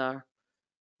thoughts are.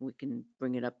 We can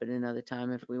bring it up at another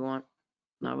time if we want.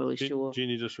 Not really sure.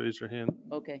 Jeannie just raised her hand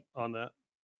Okay. on that.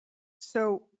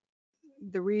 So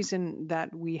the reason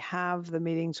that we have the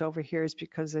meetings over here is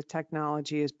because the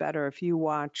technology is better. If you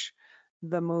watch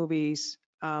the movies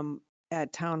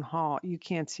at Town Hall, you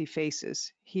can't see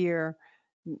faces. Here,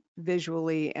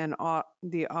 visually and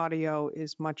the audio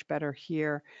is much better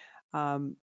here.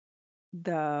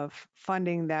 The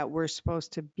funding that we're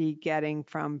supposed to be getting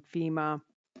from FEMA,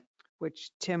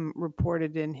 which Tim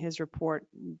reported in his report,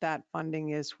 that funding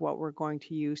is what we're going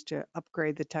to use to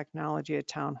upgrade the technology at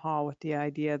Town Hall, with the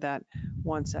idea that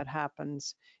once that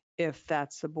happens, if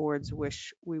that's the board's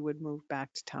wish, we would move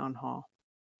back to Town Hall.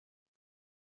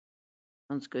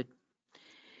 Sounds good.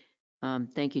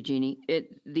 Thank you, Jeannie.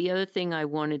 The other thing I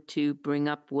wanted to bring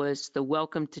up was the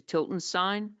Welcome to Tilton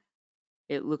sign.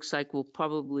 It looks like we'll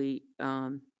probably,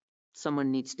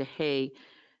 someone needs to hay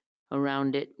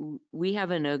around it. We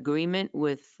have an agreement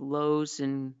with Lowe's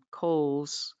and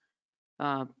Kohl's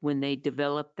when they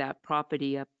developed that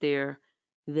property up there,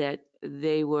 that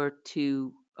they were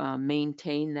to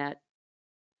maintain that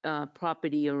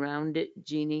property around it,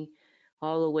 Jeannie,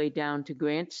 all the way down to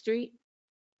Grant Street.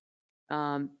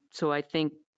 So I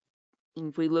think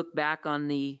if we look back on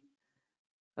the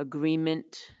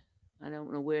agreement, I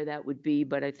don't know where that would be,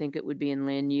 but I think it would be in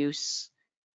land use.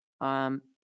 And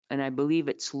I believe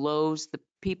it's Lowe's. The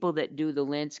people that do the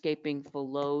landscaping for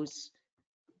Lowe's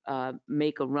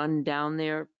make a run down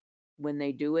there when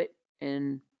they do it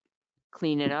and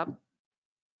clean it up.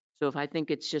 So if I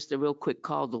think it's just a real quick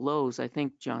call to Lowe's, I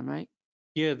think, John, right?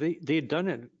 Yeah, they had done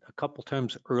it a couple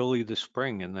times early this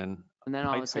spring, and then And then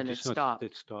all of I a sudden it just noticed stopped.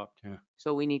 it stopped. Yeah.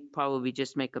 So we need probably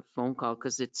just make a phone call,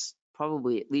 because it's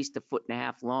probably at least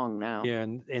 1.5 feet long now. Yeah,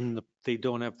 and they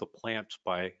don't have the plants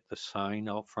by the sign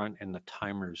out front, and the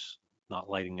timer's not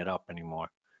lighting it up anymore.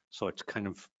 So it's kind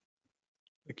of,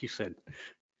 like you said,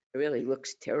 It really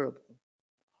looks terrible.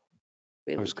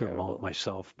 I Really was going to mow it terrible.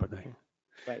 myself, but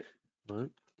Right. All right.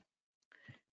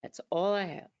 That's all I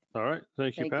have. All right.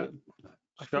 Thank you, Thank Pat.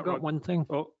 you. I Scott forgot Rug- one thing.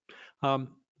 Oh,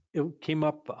 It came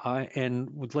up and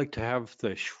would like to have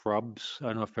the shrubs. I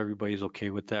don't know if everybody's okay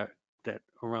with that, that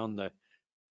around the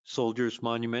Soldiers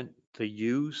Monument, the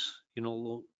yews,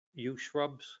 little yew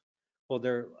shrubs. Well,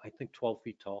 they're, I think, 12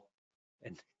 feet tall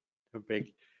and they're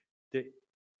big. They,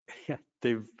 yeah,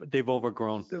 they've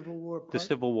overgrown Civil War the Park.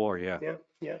 Civil War, yeah.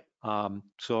 Yeah.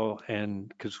 So, and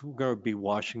because we're going to be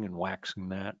washing and waxing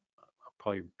that, I'll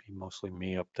probably be mostly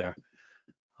me up there.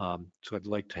 So I'd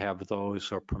like to have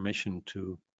those or permission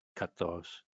to cut those.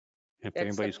 If That's the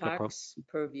anybody's got problem. parks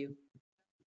purview.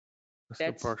 that's the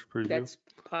That's, parks preview. that's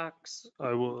parks.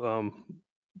 I will,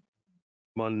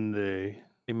 Monday.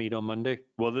 They meet on Monday.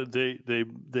 Well,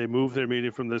 they moved their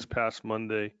meeting from this past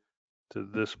Monday to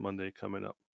this Monday coming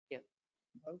up.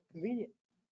 Oh, convenient.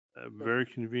 Very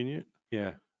convenient.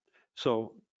 Yeah.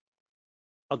 So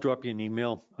I'll drop you an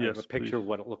email. I have a Yes, picture of please.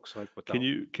 what it looks like without.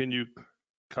 Can you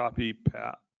copy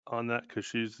Pat on that? Because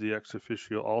she's the ex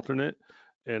officio alternate.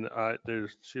 And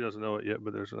she doesn't know it yet,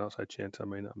 but there's an outside chance I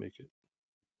may not make it.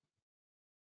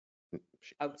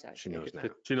 Outside. She knows now.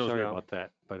 She knows Sorry now. about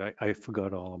that, but I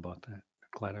forgot all about that.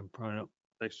 Glad I brought it up.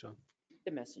 Thanks, John.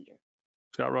 The messenger.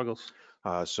 Scott Ruggles.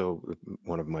 So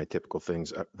one of my typical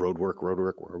things, road work.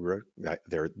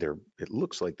 It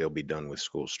looks like they'll be done with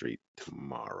School Street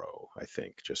tomorrow, I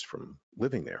think, just from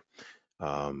living there.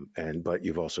 But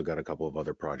you've also got a couple of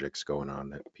other projects going on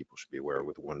that people should be aware of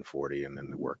with 140 and then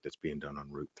the work that's being done on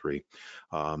Route 3.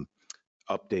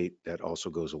 Update that also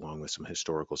goes along with some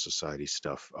historical society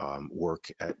stuff.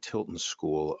 Work at Tilton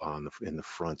School in the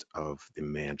front of the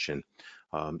mansion.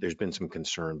 There's been some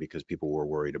concern because people were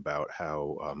worried about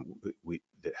how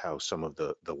how some of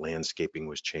the landscaping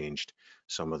was changed.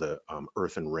 Some of the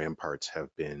earthen ramparts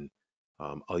have been,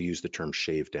 I'll use the term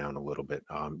shaved down a little bit,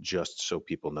 just so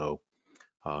people know.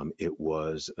 It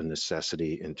was a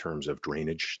necessity in terms of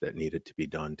drainage that needed to be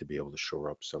done to be able to shore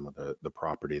up some of the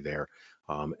property there,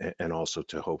 and also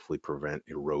to hopefully prevent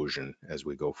erosion as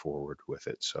we go forward with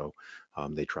it. So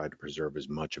they tried to preserve as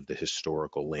much of the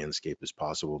historical landscape as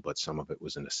possible, but some of it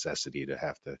was a necessity to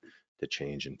have to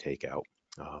change and take out.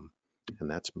 And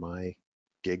that's my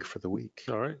gig for the week.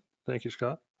 All right. Thank you,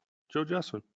 Scott. Joe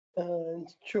Jessman.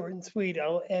 Short and sweet.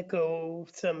 I'll echo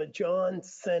some of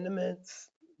John's sentiments.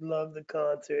 Love the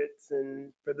concerts.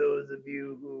 And for those of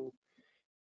you who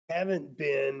haven't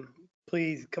been,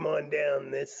 please come on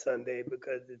down this Sunday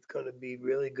because it's going to be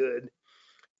really good.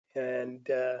 And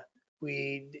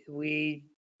we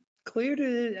cleared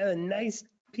a nice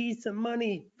piece of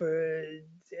money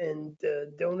and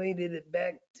donated it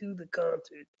back to the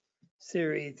concert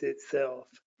series itself.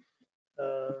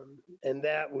 And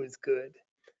that was good.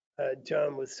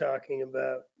 John was talking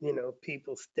about,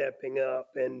 people stepping up,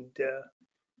 and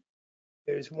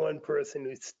there's one person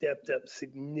who stepped up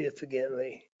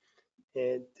significantly,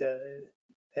 and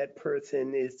that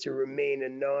person is to remain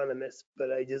anonymous,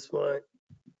 but I just want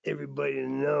everybody to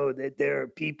know that there are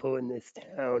people in this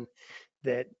town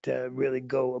that really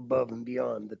go above and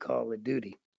beyond the call of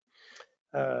duty.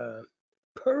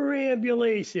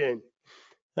 Perambulation.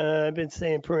 I've been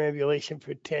saying perambulation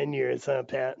for 10 years, huh,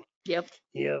 Pat? Yep.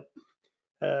 Yep.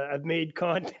 I've made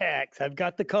contacts. I've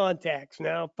got the contacts.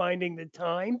 Now finding the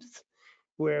times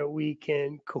where we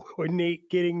can coordinate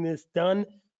getting this done.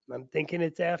 I'm thinking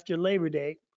it's after Labor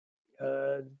Day.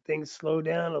 Things slow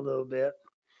down a little bit.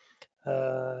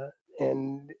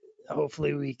 And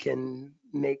hopefully we can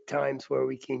make times where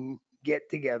we can get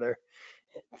together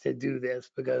to do this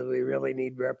because we really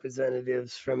need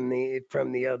representatives from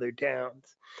the other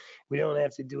towns. We don't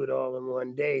have to do it all in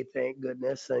one day, thank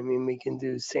goodness. I mean, we can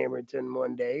do Samerton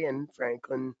one day and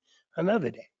Franklin another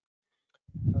day.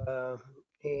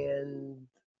 And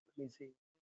let me see,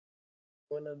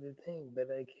 one other thing, but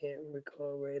I can't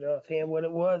recall right offhand what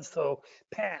it was, so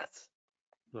pass.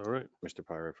 All right. Mr.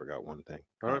 Pyre, I forgot one thing.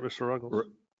 All right, Mr. Ruggles.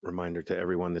 Reminder to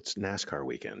everyone that's NASCAR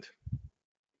weekend.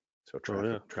 So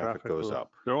traffic goes will-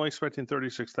 up. They're only expecting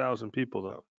 36,000 people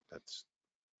though. That's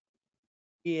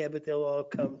Yeah, but they'll all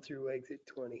come through exit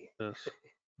 20. Yes.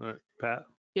 All right, Pat.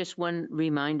 Just one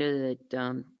reminder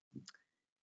that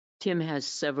Tim has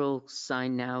several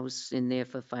sign nows in there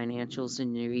for financials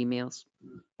in your emails.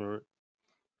 All right.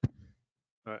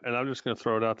 All right, and I'm just going to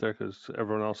throw it out there because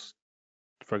everyone else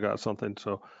forgot something.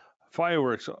 So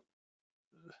fireworks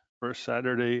first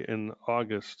Saturday in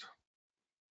August.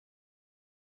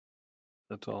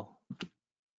 That's all.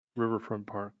 Riverfront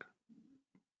Park.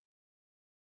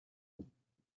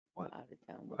 What? Out of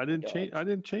town with I my didn't change. I dogs.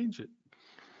 didn't change it.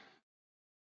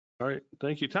 All right.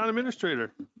 Thank you, Town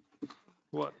Administrator.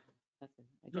 What? Nothing.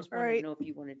 I just All wanted to right. know if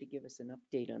you wanted to give us an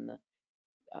update on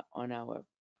on our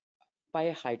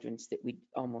fire hydrants that we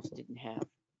almost didn't have.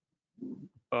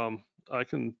 I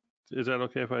can, is that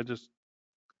okay if I just,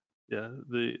 yeah,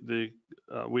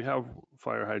 we have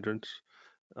fire hydrants.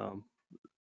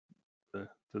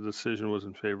 The decision was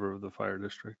in favor of the fire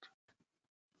district.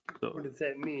 What So, does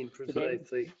that mean Today?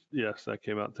 precisely? yes, that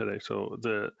came out today. So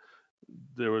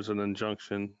there was an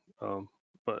injunction,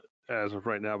 but as of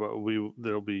right now, but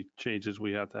there'll be changes.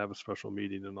 We have to have a special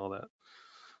meeting and all that.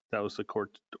 That was the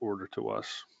court order to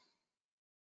us.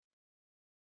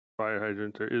 Fire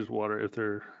hydrant, there is water. If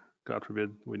there, God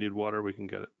forbid, we need water, we can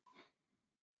get it.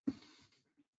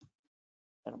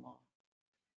 Shut 'em off.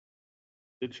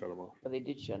 Did shut them off. But they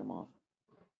did shut them off.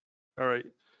 All right.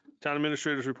 Town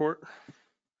administrators report.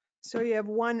 So you have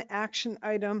one action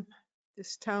item,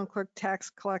 this town clerk tax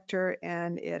collector,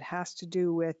 and it has to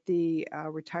do with the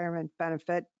retirement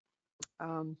benefit.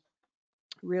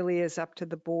 Really is up to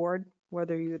the board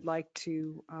whether you'd like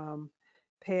to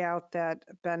pay out that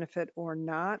benefit or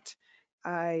not.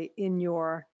 In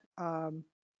your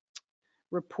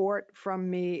report from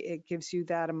me, it gives you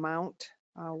that amount,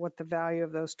 what the value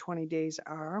of those 20 days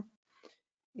are.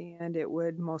 And it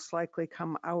would most likely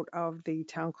come out of the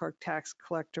town clerk tax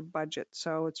collector budget.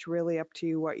 So it's really up to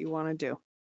you what you want to do.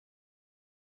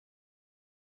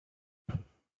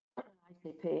 I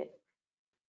say pay it.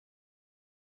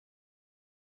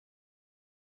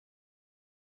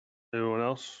 Anyone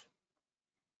else?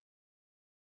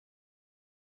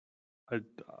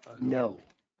 No,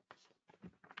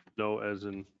 No, as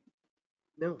in,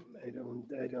 no, I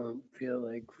don't feel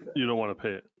like. you don't want to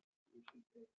pay it.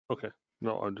 Okay.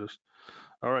 No, I'm just,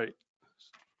 all right.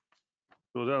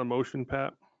 Was that a motion,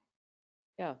 Pat?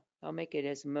 Yeah, I'll make it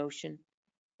as a motion.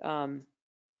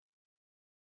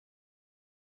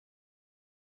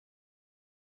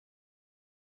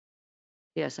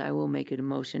 Yes, I will make it a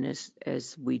motion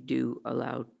as we do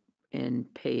allow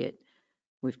and pay it.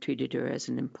 We've treated her as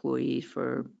an employee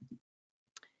for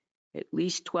at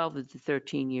least 12 of the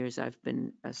 13 years I've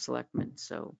been a selectman,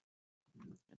 so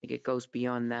I think it goes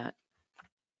beyond that.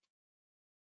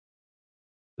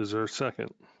 Is there a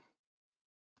second?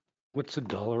 What's the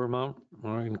dollar amount?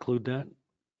 Want to include that?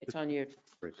 It's on your,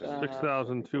 Right there.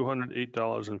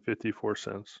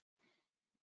 $6,208.54.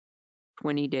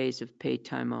 20 days of paid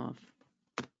time off.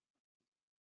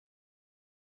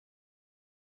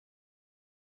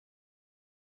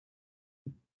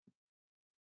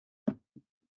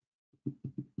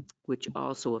 Which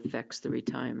also affects the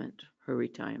retirement, her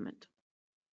retirement.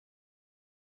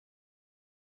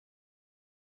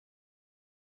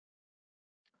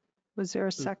 Was there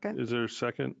a second? Is there a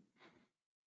second?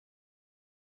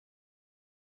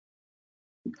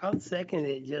 I'll second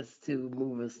it just to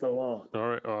move us along. All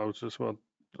right. Oh, I was just about,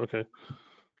 okay.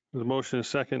 The motion is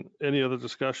second. Any other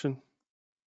discussion?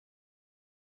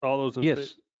 All those in favor?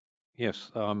 Yes,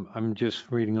 yes. I'm just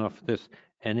reading off this.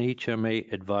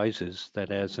 NHMA advises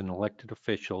that as an elected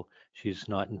official, she is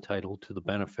not entitled to the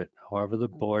benefit. However, the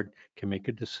board can make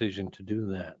a decision to do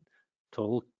that.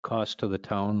 Total cost to the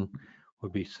town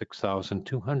would be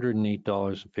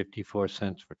 $6,208.54 for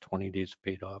 20 days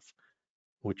paid off,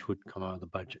 which would come out of the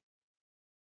budget.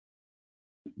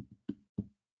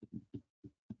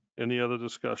 Any other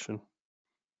discussion?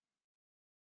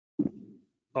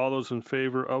 All those in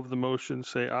favor of the motion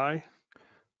say aye.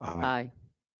 Aye.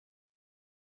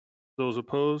 Those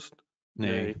opposed?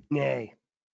 Nay. Nay.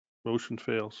 Motion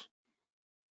fails.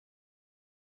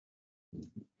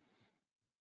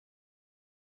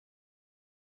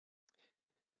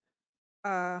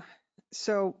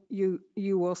 So you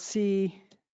will see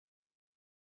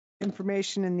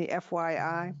information in the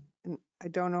FYI. And I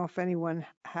don't know if anyone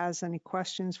has any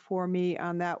questions for me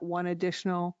on that one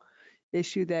additional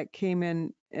issue that came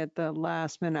in at the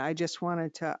last minute. I just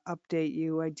wanted to update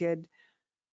you. I did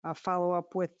follow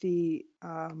up with the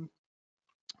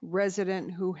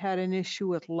resident who had an issue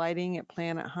with lighting at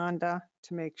Planet Honda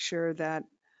to make sure that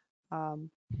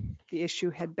the issue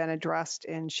had been addressed,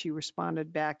 and she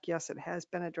responded back, yes, it has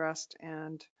been addressed,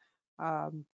 and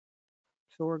so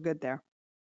we're good there.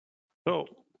 Oh,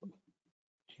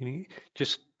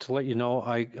 Just to let you know,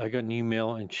 I got an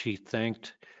email and she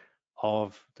thanked all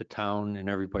of the town and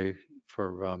everybody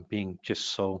for being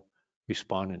just so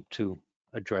respondent to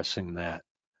addressing that.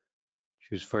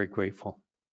 She was very grateful.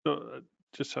 so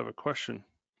just have a question.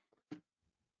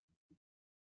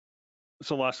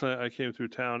 So last night I came through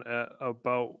town at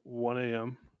about 1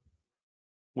 a.m.,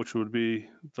 which would be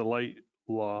the light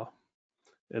law.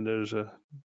 And there's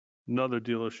another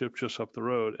dealership just up the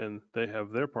road and they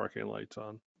have their parking lights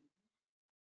on.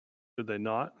 Did they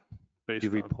not? Based You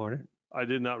on, report it? I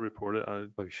did not report it. Oh,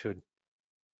 you should.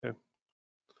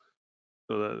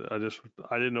 So that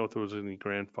I didn't know if there was any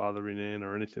grandfathering in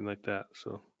or anything like that.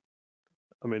 So,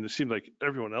 I mean, it seemed like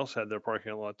everyone else had their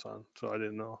parking lots on, so I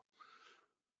didn't know.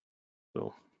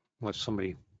 So, Unless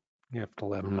somebody, you have to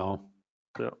let them know.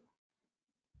 yeah.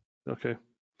 Okay.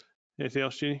 Anything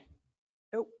else, Jeannie?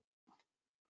 Nope.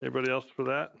 Anybody else for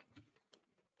that?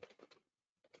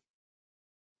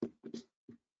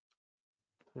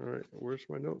 All right, where's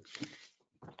my notes?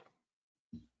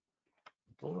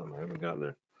 Hold on, I haven't gotten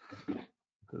there.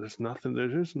 There's nothing,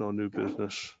 there is no new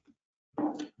business.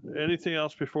 Anything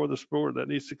else before this board that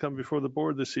needs to come before the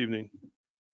board this evening?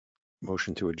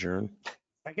 Motion to adjourn.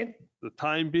 Second? The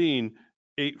time being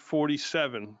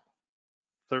 8:47,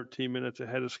 13 minutes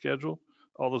ahead of schedule.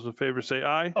 All those in favor say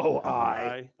aye. Oh,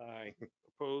 aye. Aye.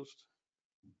 Opposed?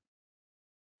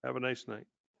 Have a nice night.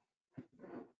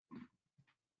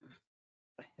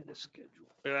 Ahead of schedule.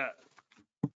 Look at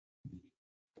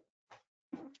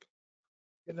that.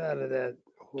 Get out of that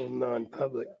whole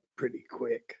non-public pretty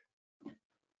quick.